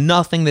Mastermind. There's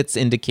nothing that's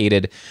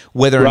indicated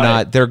whether or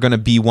not they're going to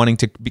be wanting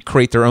to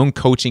create their own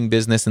coaching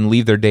business and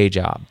leave their day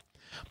job.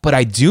 But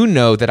I do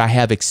know that I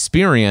have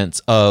experience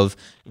of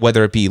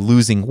whether it be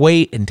losing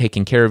weight and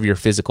taking care of your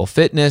physical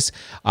fitness,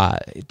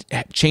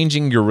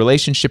 changing your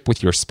relationship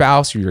with your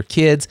spouse or your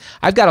kids.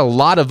 I've got a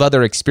lot of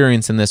other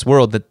experience in this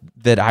world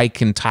that I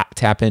can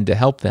tap in to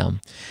help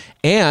them.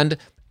 And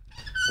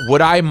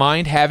would I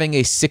mind having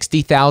a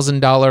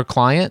 $60,000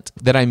 client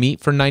that I meet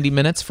for 90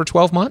 minutes for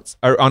 12 months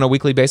or on a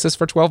weekly basis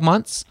for 12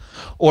 months?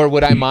 Or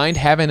would I mind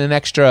having an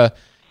extra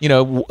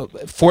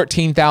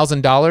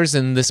 $14,000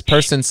 and this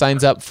person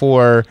signs up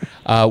for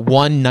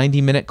one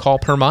 90-minute call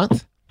per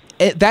month?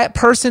 That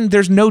person,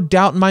 there's no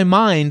doubt in my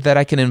mind that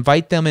I can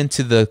invite them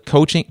into the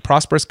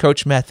Prosperous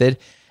Coach method.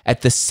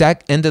 At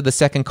the end of the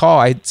second call,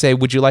 I'd say,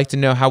 would you like to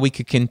know how we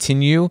could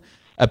continue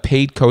a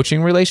paid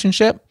coaching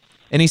relationship?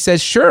 And he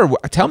says, sure,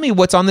 tell me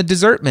what's on the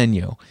dessert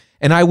menu.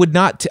 And I would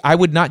not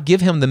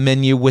give him the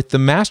menu with the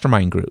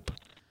mastermind group.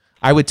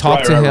 I would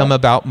talk to him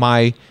about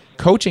my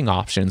coaching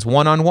options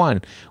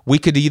one-on-one. We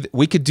could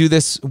do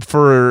this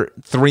for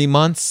 3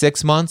 months,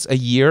 6 months, a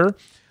year.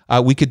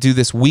 We could do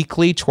this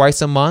weekly,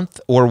 twice a month,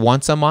 or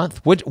once a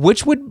month.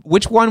 Which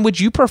one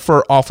would you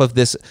prefer off of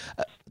this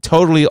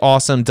totally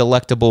awesome,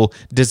 delectable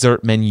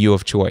dessert menu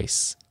of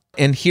choice?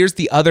 And here's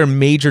the other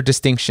major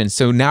distinction.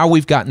 So now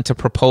we've gotten to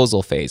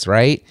proposal phase,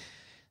 right?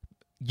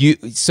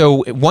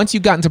 So once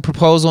you've gotten to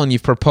proposal and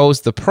you've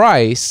proposed the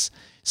price,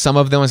 some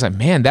of them is like,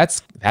 man,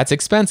 that's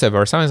expensive.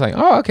 Or someone's like,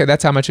 oh, okay,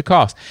 that's how much it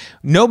costs.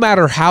 No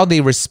matter how they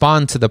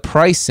respond to the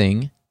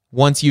pricing,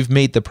 once you've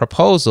made the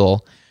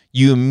proposal,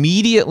 you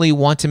immediately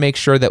want to make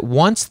sure that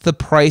once the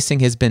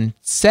pricing has been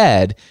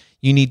said,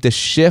 you need to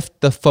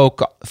shift the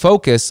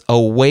focus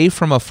away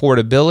from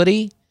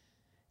affordability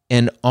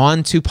and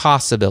onto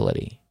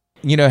possibility.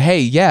 Hey,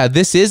 yeah,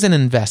 this is an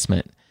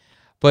investment.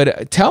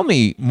 But tell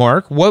me,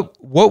 Mark, what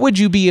would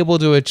you be able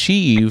to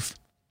achieve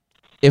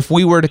if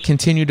we were to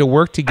continue to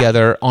work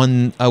together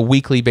on a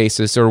weekly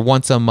basis or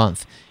once a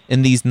month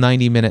in these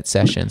 90-minute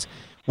sessions?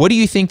 What do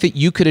you think that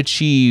you could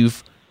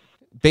achieve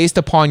based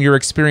upon your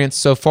experience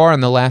so far in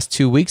the last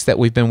 2 weeks that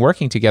we've been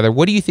working together?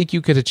 What do you think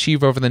you could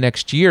achieve over the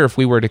next year if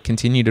we were to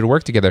continue to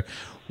work together?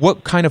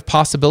 What kind of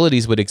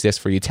possibilities would exist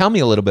for you? Tell me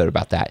a little bit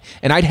about that.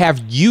 And I'd have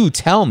you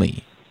tell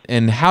me.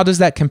 And how does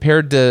that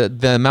compare to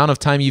the amount of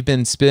time you've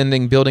been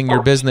spending building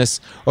your business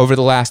over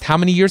the last, how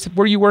many years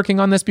were you working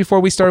on this before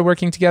we started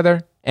working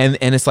together? And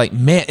it's like,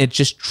 man, it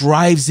just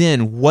drives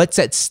in what's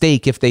at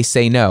stake if they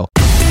say no.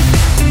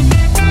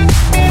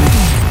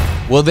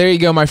 Well, there you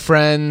go, my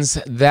friends.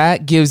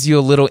 That gives you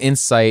a little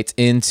insight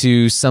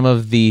into some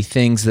of the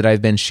things that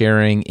I've been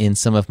sharing in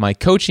some of my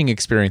coaching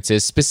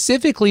experiences,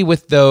 specifically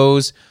with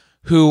those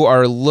who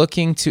are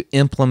looking to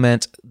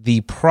implement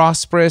the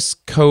Prosperous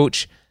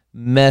Coach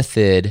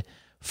method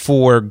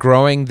for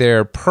growing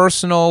their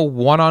personal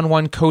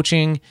one-on-one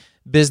coaching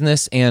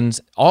business, and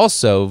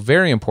also,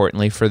 very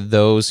importantly, for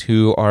those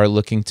who are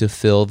looking to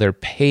fill their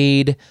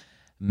paid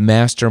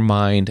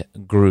mastermind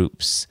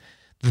groups.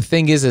 The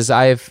thing is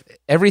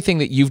everything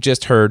that you've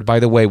just heard, by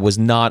the way, was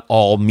not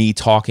all me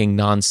talking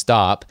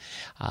nonstop.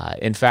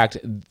 In fact,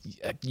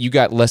 you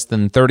got less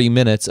than 30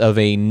 minutes of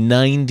a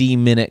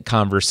 90-minute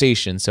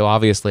conversation. So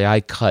obviously,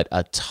 I cut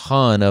a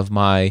ton of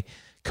my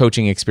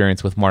coaching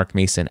experience with Mark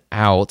Mason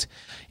out.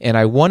 And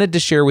I wanted to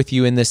share with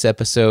you in this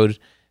episode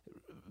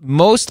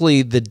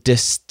mostly the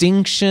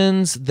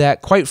distinctions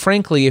that, quite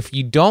frankly, if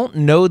you don't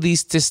know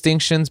these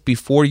distinctions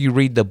before you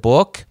read the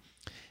book,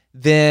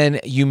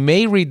 then you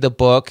may read the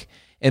book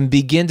and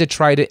begin to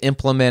try to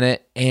implement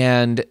it,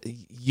 and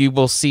you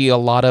will see a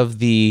lot of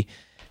the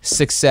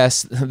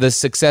success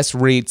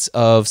rates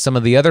of some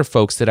of the other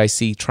folks that I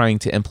see trying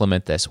to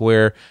implement this,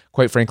 where,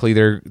 quite frankly,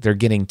 they're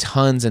getting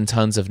tons and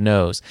tons of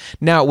no's.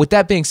 Now, with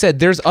that being said,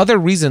 there's other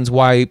reasons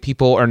why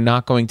people are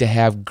not going to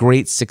have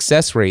great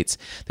success rates.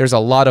 There's a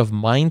lot of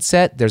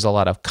mindset, there's a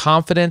lot of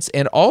confidence,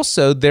 and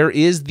also there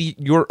is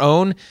your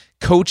own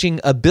coaching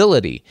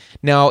ability.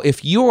 Now,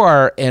 if you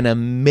are an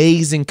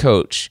amazing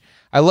coach,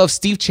 I love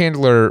Steve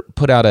Chandler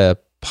put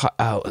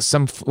out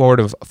some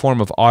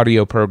form of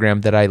audio program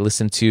that I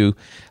listened to,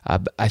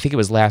 I think it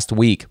was last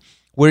week,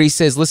 where he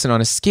says, listen, on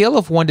a scale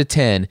of 1 to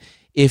 10,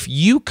 if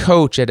you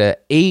coach at a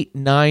 8,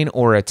 9,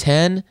 or a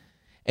 10,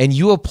 and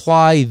you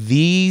apply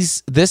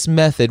this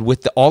method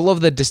with all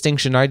of the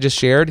distinction I just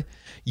shared,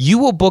 you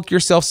will book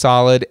yourself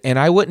solid, and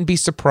I wouldn't be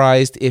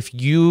surprised if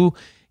you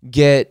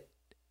get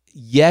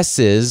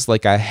yeses,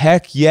 like a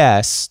heck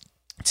yes,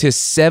 to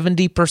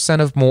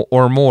 70%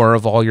 or more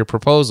of all your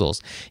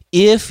proposals.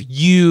 If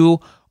you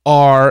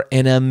are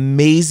an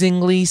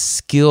amazingly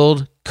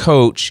skilled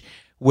coach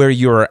where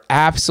you're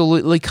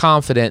absolutely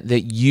confident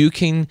that you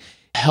can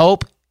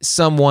help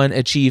someone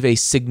achieve a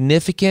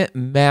significant,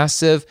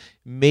 massive,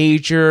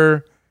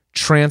 major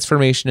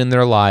transformation in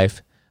their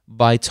life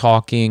by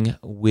talking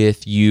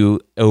with you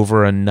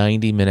over a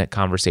 90-minute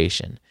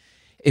conversation.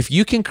 If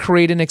you can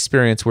create an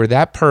experience where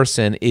that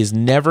person is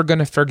never going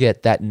to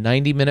forget that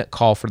 90-minute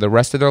call for the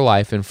rest of their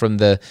life, and from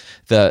the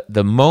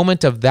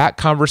moment of that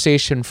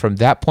conversation, from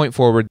that point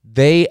forward,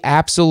 they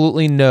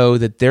absolutely know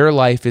that their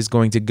life is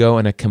going to go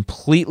in a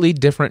completely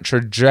different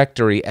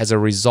trajectory as a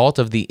result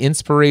of the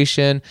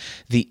inspiration,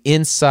 the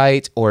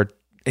insight, or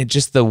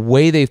just the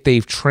way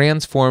they've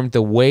transformed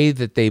the way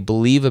that they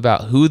believe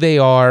about who they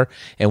are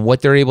and what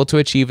they're able to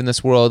achieve in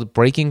this world,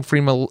 breaking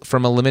from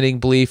a limiting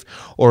belief,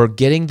 or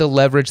getting the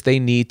leverage they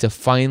need to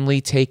finally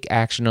take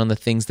action on the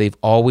things they've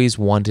always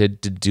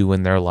wanted to do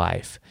in their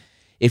life.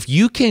 If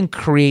you can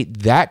create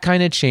that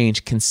kind of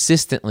change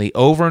consistently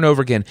over and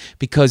over again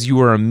because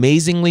you are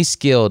amazingly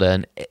skilled,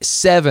 an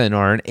 7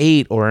 or an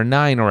 8 or a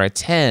 9 or a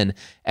 10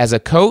 as a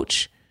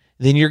coach,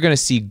 then you're going to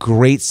see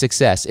great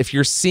success. If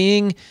you're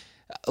seeing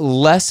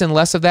less and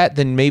less of that,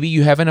 then maybe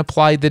you haven't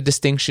applied the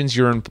distinctions.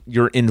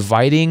 You're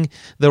inviting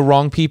the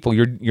wrong people.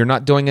 You're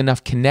not doing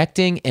enough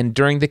connecting, and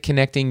during the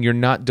connecting, you're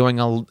not doing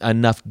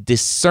enough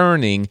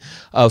discerning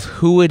of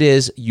who it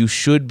is you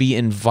should be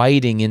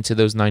inviting into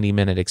those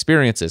 90-minute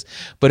experiences.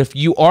 But if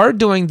you are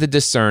doing the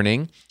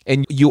discerning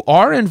and you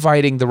are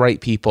inviting the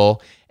right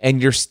people,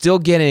 and you're still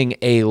getting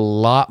a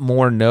lot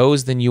more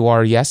no's than you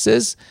are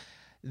yeses,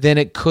 then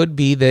it could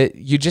be that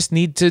you just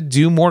need to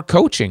do more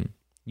coaching.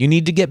 You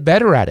need to get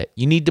better at it.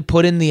 You need to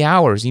put in the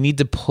hours. You need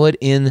to put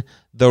in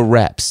the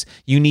reps.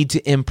 You need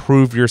to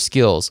improve your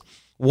skills.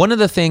 One of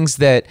the things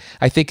that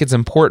I think it's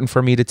important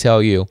for me to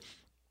tell you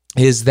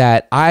is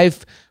that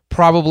I've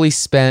probably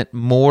spent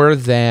more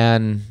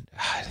than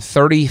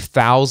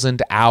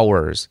 30,000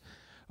 hours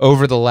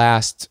over the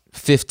last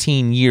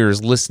 15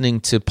 years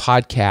listening to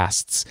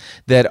podcasts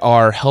that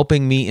are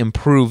helping me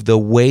improve the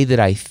way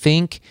that I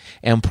think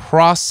and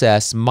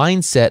process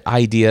mindset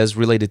ideas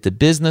related to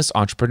business,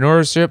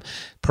 entrepreneurship,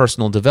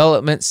 personal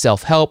development,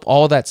 self-help,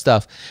 all that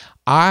stuff.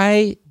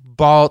 I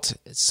bought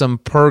some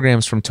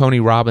programs from Tony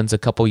Robbins a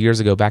couple years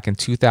ago, back in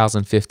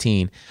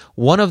 2015.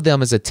 One of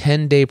them is a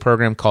 10-day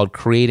program called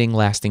Creating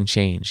Lasting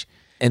Change.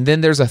 And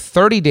then there's a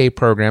 30-day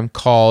program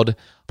called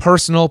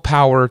Personal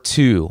Power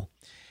 2.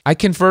 I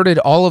converted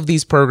all of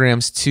these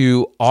programs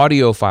to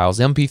audio files,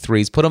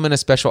 MP3s, put them in a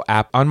special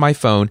app on my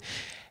phone,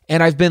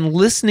 and I've been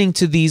listening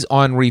to these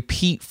on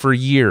repeat for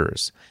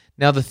years.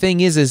 Now, the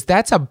thing is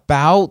that's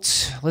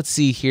about, let's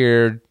see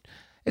here,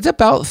 it's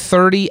about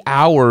 30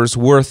 hours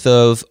worth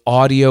of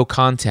audio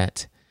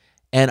content,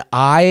 and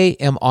I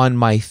am on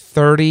my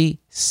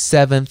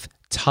 37th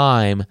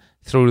time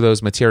through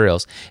those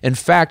materials. In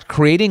fact,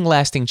 Creating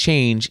Lasting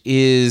Change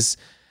is...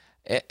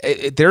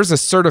 there's a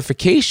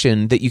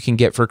certification that you can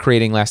get for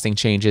Creating Lasting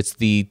Change. It's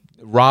the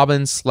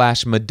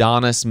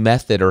Robbins/Madonna's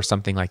method or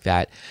something like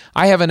that.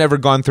 I haven't ever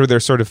gone through their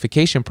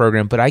certification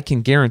program, but I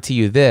can guarantee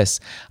you this.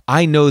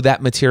 I know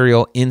that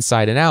material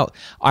inside and out.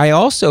 I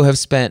also have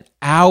spent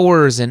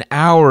hours and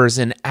hours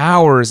and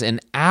hours and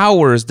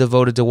hours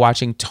devoted to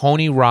watching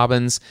Tony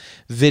Robbins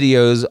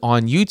videos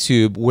on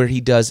YouTube where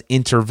he does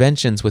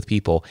interventions with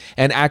people.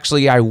 And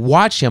actually, I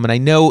watch him and I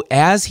know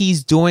as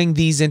he's doing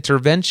these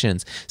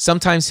interventions,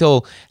 sometimes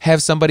he'll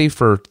have somebody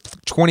for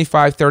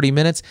 25, 30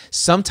 minutes.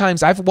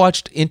 Sometimes I've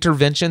watched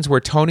interventions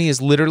where Tony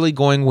is literally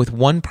going with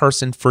one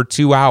person for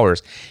 2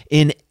 hours.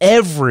 In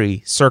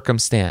every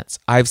circumstance,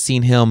 I've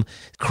seen him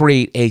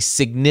create a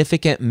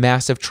significant,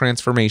 massive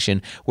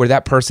transformation where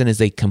that person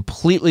is a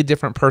completely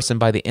different person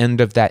by the end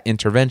of that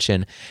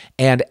intervention.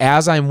 And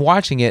as I'm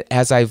watching it,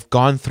 as I've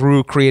gone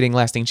through creating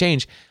lasting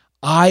change,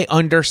 I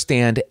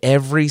understand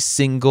every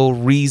single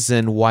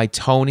reason why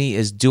Tony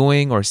is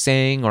doing or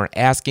saying or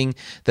asking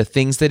the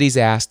things that he's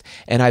asked.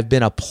 And I've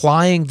been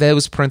applying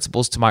those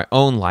principles to my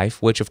own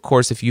life, which, of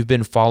course, if you've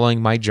been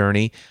following my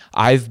journey,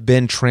 I've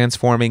been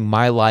transforming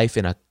my life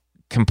in a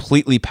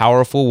completely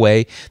powerful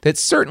way that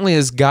certainly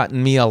has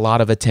gotten me a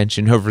lot of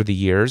attention over the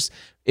years.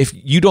 If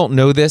you don't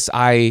know this,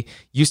 I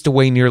used to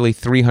weigh nearly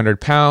 300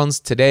 pounds.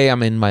 Today,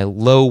 I'm in my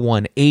low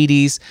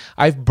 180s.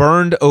 I've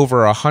burned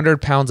over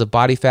 100 pounds of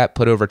body fat,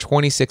 put over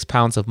 26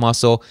 pounds of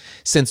muscle.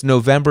 Since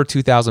November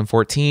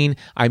 2014,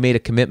 I made a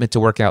commitment to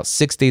work out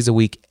 6 days a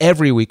week,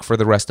 every week for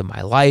the rest of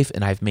my life,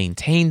 and I've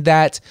maintained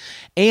that.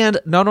 And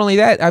not only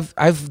that,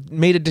 I've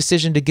made a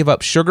decision to give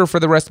up sugar for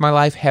the rest of my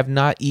life, have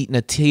not eaten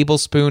a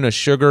tablespoon of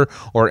sugar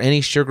or any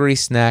sugary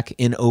snack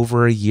in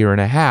over a year and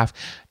a half.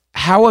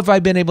 How have I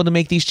been able to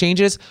make these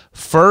changes?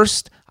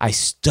 First, I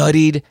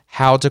studied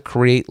how to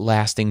create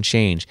lasting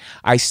change.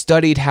 I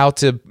studied how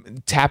to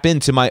tap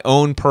into my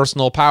own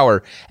personal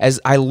power as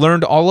I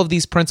learned all of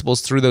these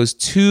principles through those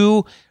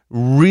two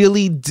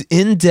really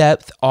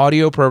in-depth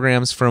audio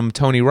programs from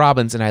Tony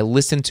Robbins, and I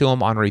listened to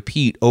them on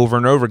repeat over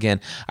and over again.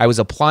 I was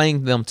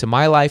applying them to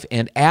my life,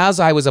 and as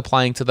I was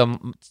applying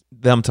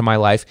them to my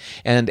life,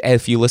 and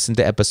if you listen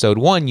to episode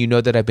 1, you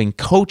know that I've been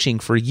coaching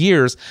for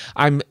years.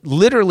 I'm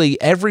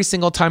literally, every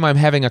single time I'm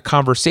having a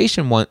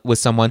conversation with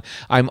someone,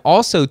 I'm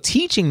also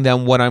teaching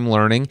them what I'm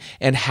learning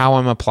and how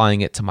I'm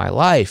applying it to my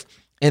life.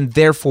 And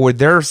therefore,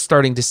 they're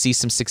starting to see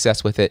some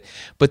success with it.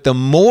 But the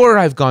more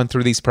I've gone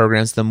through these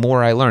programs, the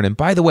more I learn. And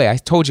by the way, I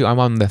told you I'm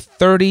on the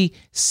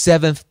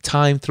 37th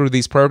time through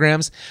these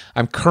programs.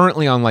 I'm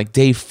currently on like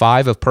day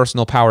 5 of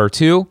Personal Power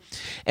 2.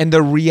 And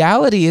the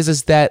reality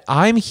is that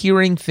I'm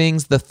hearing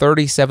things the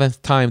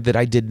 37th time that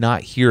I did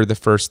not hear the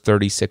first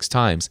 36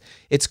 times.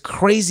 It's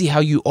crazy how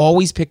you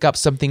always pick up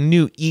something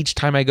new each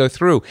time I go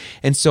through.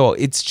 And so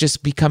it's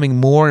just becoming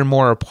more and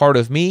more a part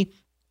of me.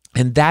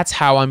 And that's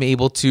how I'm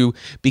able to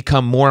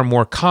become more and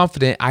more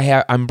confident.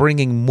 I'm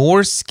bringing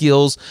more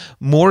skills,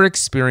 more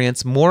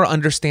experience, more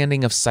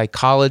understanding of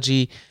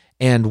psychology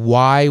and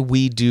why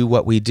we do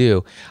what we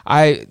do.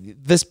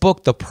 This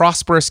book, The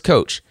Prosperous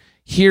Coach,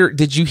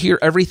 did you hear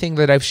everything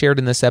that I've shared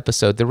in this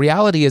episode? The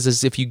reality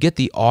is if you get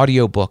the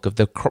audiobook of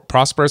The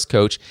Prosperous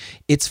Coach,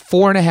 it's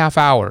 4.5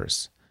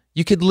 hours.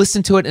 You could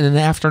listen to it in an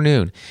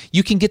afternoon.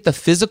 You can get the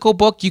physical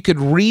book. You could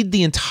read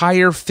the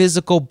entire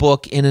physical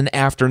book in an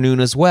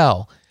afternoon as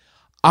well.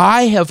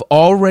 I have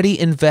already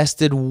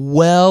invested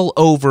well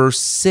over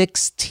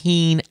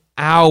 16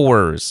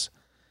 hours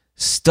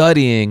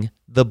studying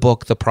the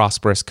book, The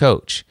Prosperous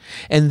Coach.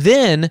 And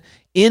then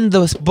in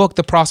the book,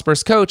 The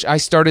Prosperous Coach, I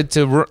started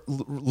to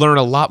learn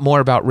a lot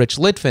more about Rich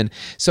Litvin.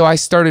 So I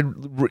started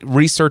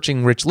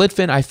researching Rich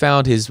Litvin. I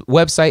found his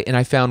website and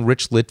I found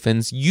Rich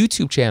Litvin's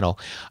YouTube channel.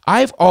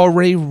 I've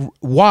already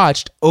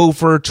watched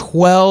over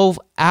 12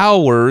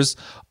 hours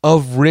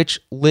of Rich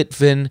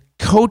Litvin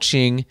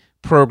coaching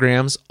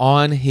programs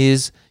on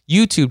his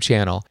YouTube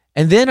channel.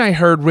 And then I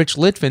heard Rich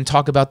Litvin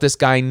talk about this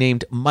guy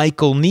named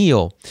Michael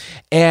Neal.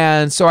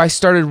 And so I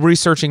started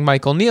researching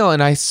Michael Neal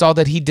and I saw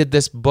that he did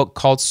this book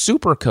called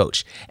Super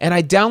Coach. And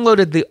I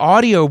downloaded the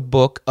audio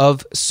book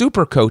of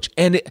Super Coach.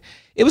 And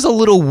it was a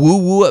little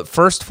woo-woo at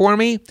first for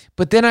me,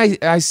 but then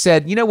I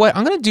said, you know what?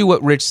 I'm going to do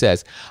what Rich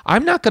says.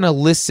 I'm not going to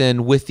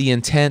listen with the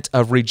intent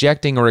of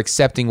rejecting or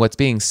accepting what's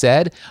being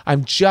said.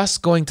 I'm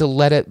just going to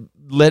let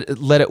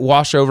it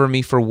wash over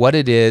me for what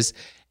it is,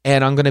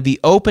 and I'm going to be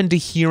open to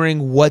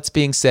hearing what's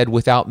being said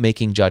without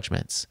making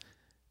judgments.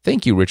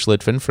 Thank you, Rich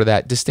Litvin, for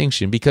that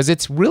distinction because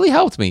it's really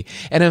helped me.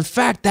 And in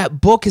fact, that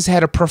book has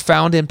had a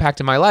profound impact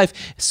in my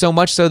life, so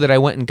much so that I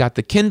went and got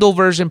the Kindle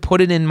version,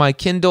 put it in my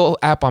Kindle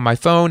app on my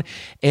phone,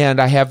 and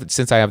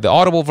since I have the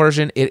Audible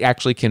version, it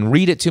actually can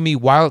read it to me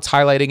while it's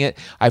highlighting it.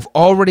 I've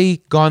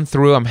already gone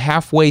through, I'm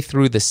halfway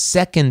through the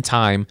second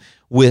time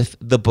with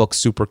the book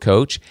Super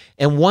Coach.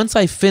 And once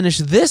I finish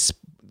this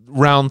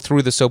round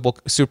through the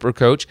Super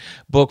Coach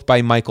book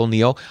by Michael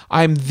Neal,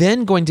 I'm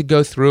then going to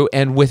go through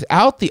and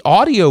without the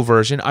audio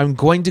version, I'm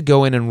going to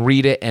go in and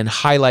read it and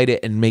highlight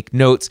it and make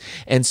notes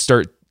and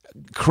start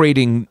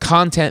creating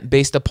content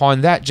based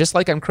upon that, just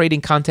like I'm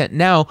creating content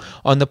now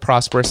on the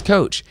Prosperous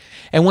Coach.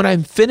 And when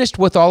I'm finished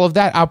with all of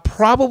that, I'll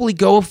probably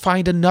go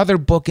find another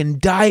book and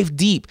dive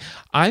deep.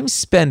 I'm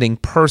spending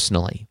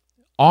personally,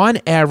 on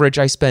average,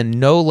 I spend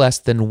no less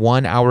than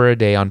 1 hour a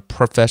day on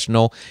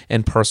professional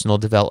and personal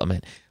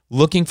development,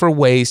 looking for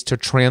ways to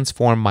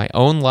transform my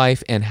own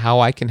life and how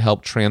I can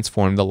help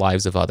transform the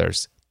lives of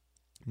others.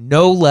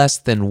 No less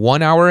than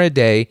 1 hour a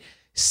day,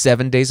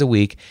 7 days a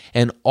week,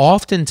 and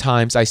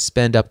oftentimes I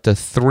spend up to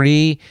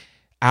 3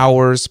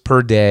 hours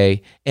per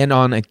day, and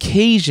on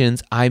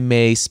occasions I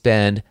may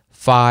spend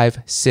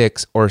 5,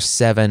 6, or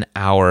 7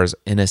 hours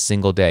in a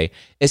single day,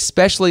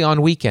 especially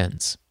on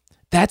weekends.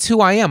 That's who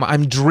I am.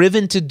 I'm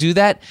driven to do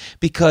that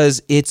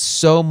because it's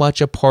so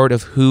much a part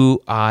of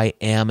who I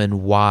am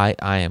and why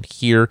I am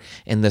here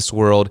in this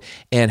world.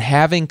 And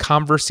having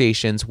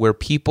conversations where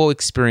people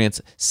experience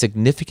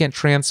significant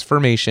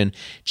transformation,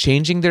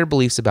 changing their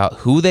beliefs about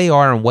who they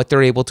are and what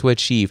they're able to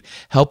achieve,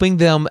 helping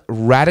them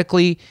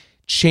radically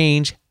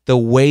change the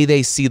way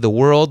they see the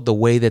world, the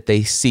way that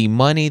they see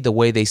money, the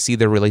way they see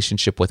their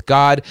relationship with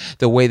God,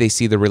 the way they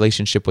see the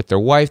relationship with their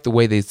wife, the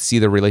way they see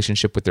their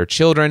relationship with their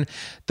children,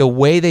 the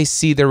way they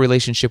see their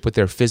relationship with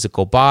their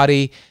physical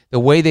body, the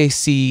way they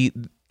see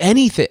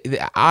anything.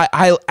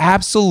 I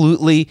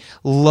absolutely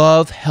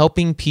love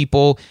helping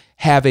people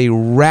have a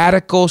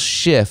radical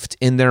shift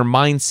in their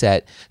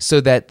mindset so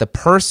that the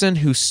person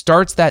who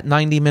starts that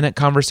 90-minute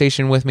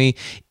conversation with me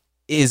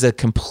is a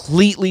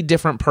completely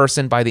different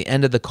person by the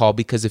end of the call,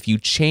 because if you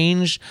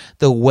change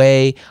the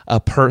way a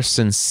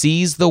person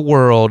sees the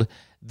world,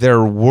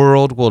 their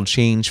world will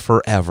change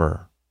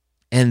forever.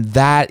 And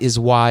that is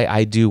why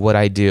I do what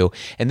I do.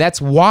 And that's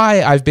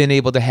why I've been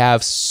able to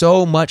have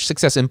so much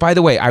success. And by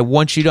the way, I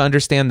want you to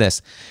understand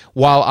this.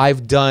 While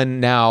I've done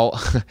now,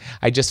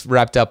 I just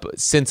wrapped up,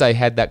 since I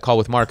had that call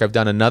with Mark, I've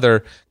done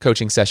another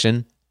coaching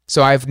session.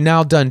 So I've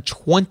now done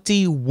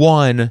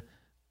 21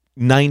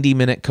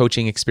 90-minute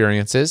coaching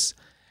experiences.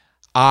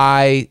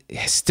 I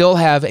still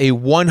have a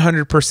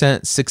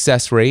 100%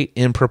 success rate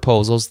in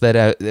proposals that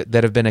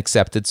have been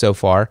accepted so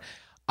far.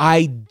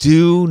 I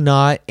do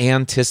not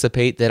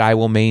anticipate that I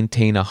will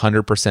maintain a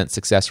 100%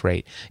 success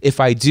rate. If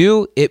I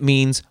do, it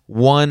means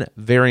one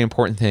very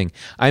important thing.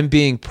 I'm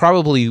being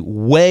probably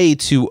way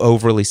too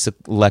overly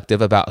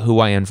selective about who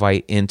I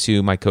invite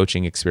into my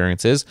coaching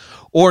experiences.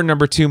 Or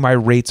number two, my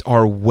rates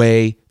are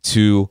way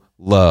too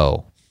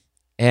low.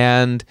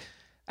 And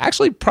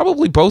actually,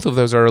 probably both of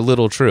those are a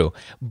little true.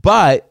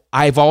 But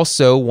I've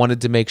also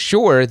wanted to make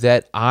sure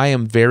that I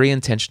am very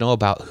intentional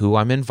about who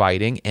I'm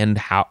inviting and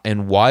how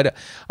and what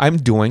I'm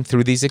doing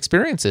through these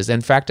experiences.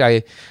 In fact,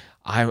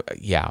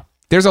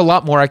 there's a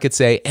lot more I could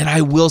say, and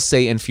I will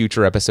say in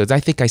future episodes. I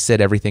think I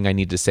said everything I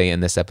need to say in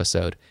this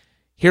episode.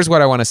 Here's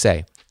what I want to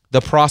say.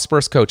 The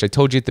Prosperous Coach, I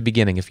told you at the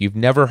beginning, if you've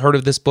never heard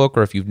of this book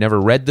or if you've never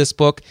read this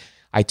book,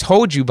 I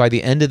told you by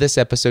the end of this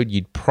episode,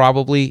 you'd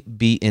probably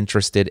be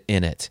interested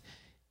in it.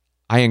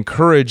 I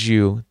encourage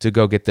you to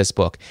go get this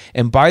book.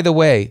 And by the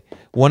way,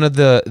 one of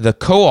the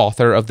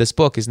co-author of this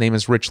book, his name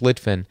is Rich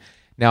Litvin.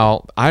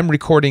 Now, I'm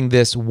recording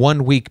this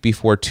 1 week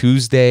before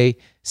Tuesday,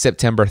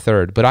 September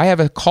 3rd, but I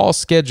have a call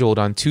scheduled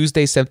on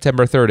Tuesday,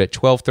 September 3rd at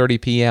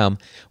 12:30 p.m.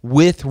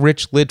 with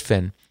Rich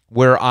Litvin,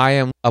 where I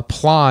am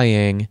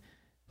applying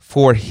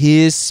for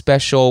his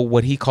special,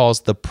 what he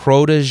calls the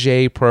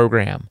Protégé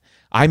program.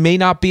 I may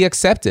not be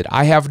accepted.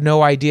 I have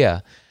no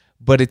idea.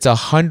 But it's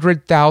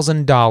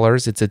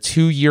 $100,000. It's a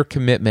 2-year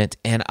commitment,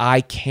 and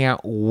I can't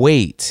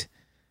wait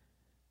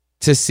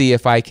to see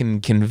if I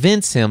can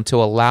convince him to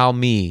allow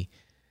me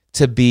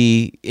to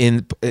be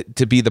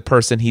the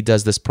person he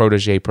does this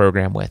Protégé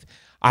program with.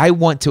 I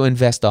want to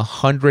invest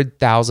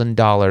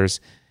 $100,000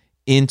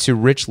 into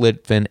Rich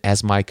Litvin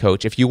as my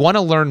coach. If you want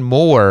to learn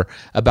more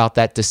about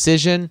that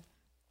decision,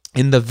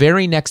 in the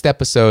very next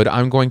episode,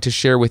 I'm going to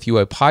share with you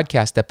a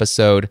podcast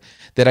episode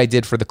that I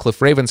did for the Cliff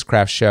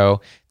Ravenscraft Show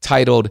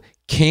titled,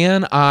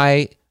 Can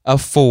I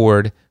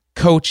Afford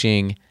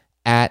Coaching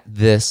at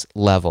This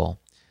Level?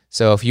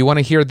 So if you want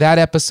to hear that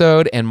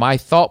episode and my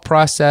thought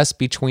process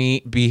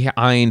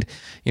behind,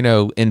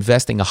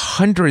 investing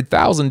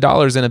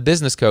 $100,000 in a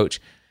business coach,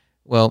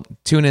 well,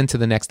 tune into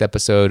the next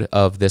episode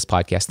of this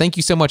podcast. Thank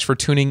you so much for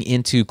tuning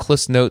into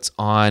Cliff's Notes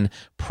on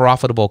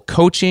Profitable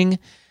Coaching.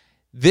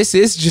 This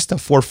is just a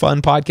for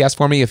fun podcast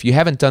for me. If you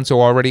haven't done so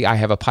already, I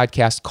have a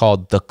podcast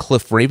called The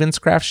Cliff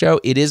Ravenscraft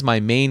Show. It is my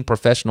main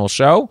professional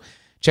show.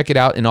 Check it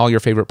out in all your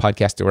favorite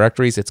podcast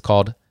directories. It's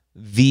called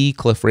The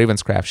Cliff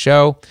Ravenscraft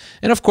Show.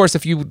 And of course,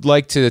 if you would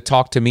like to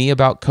talk to me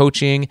about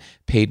coaching,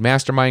 paid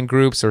mastermind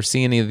groups, or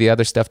see any of the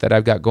other stuff that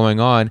I've got going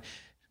on,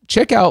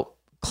 check out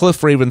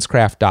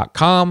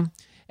cliffravenscraft.com.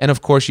 And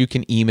of course, you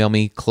can email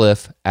me,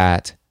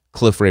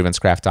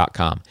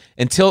 cliff@cliffravenscraft.com.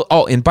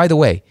 And by the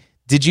way,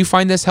 did you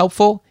find this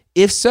helpful?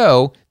 If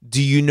so,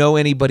 do you know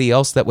anybody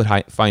else that would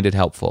find it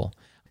helpful?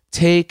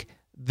 Take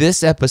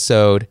this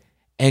episode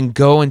and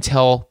go and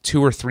tell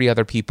 2 or 3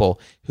 other people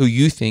who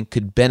you think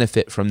could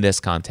benefit from this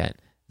content.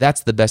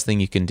 That's the best thing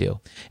you can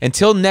do.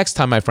 Until next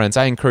time, my friends,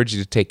 I encourage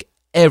you to take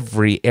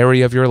every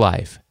area of your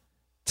life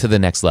to the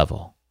next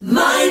level.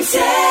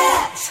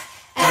 Mindset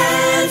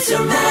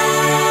Answer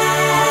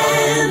Man.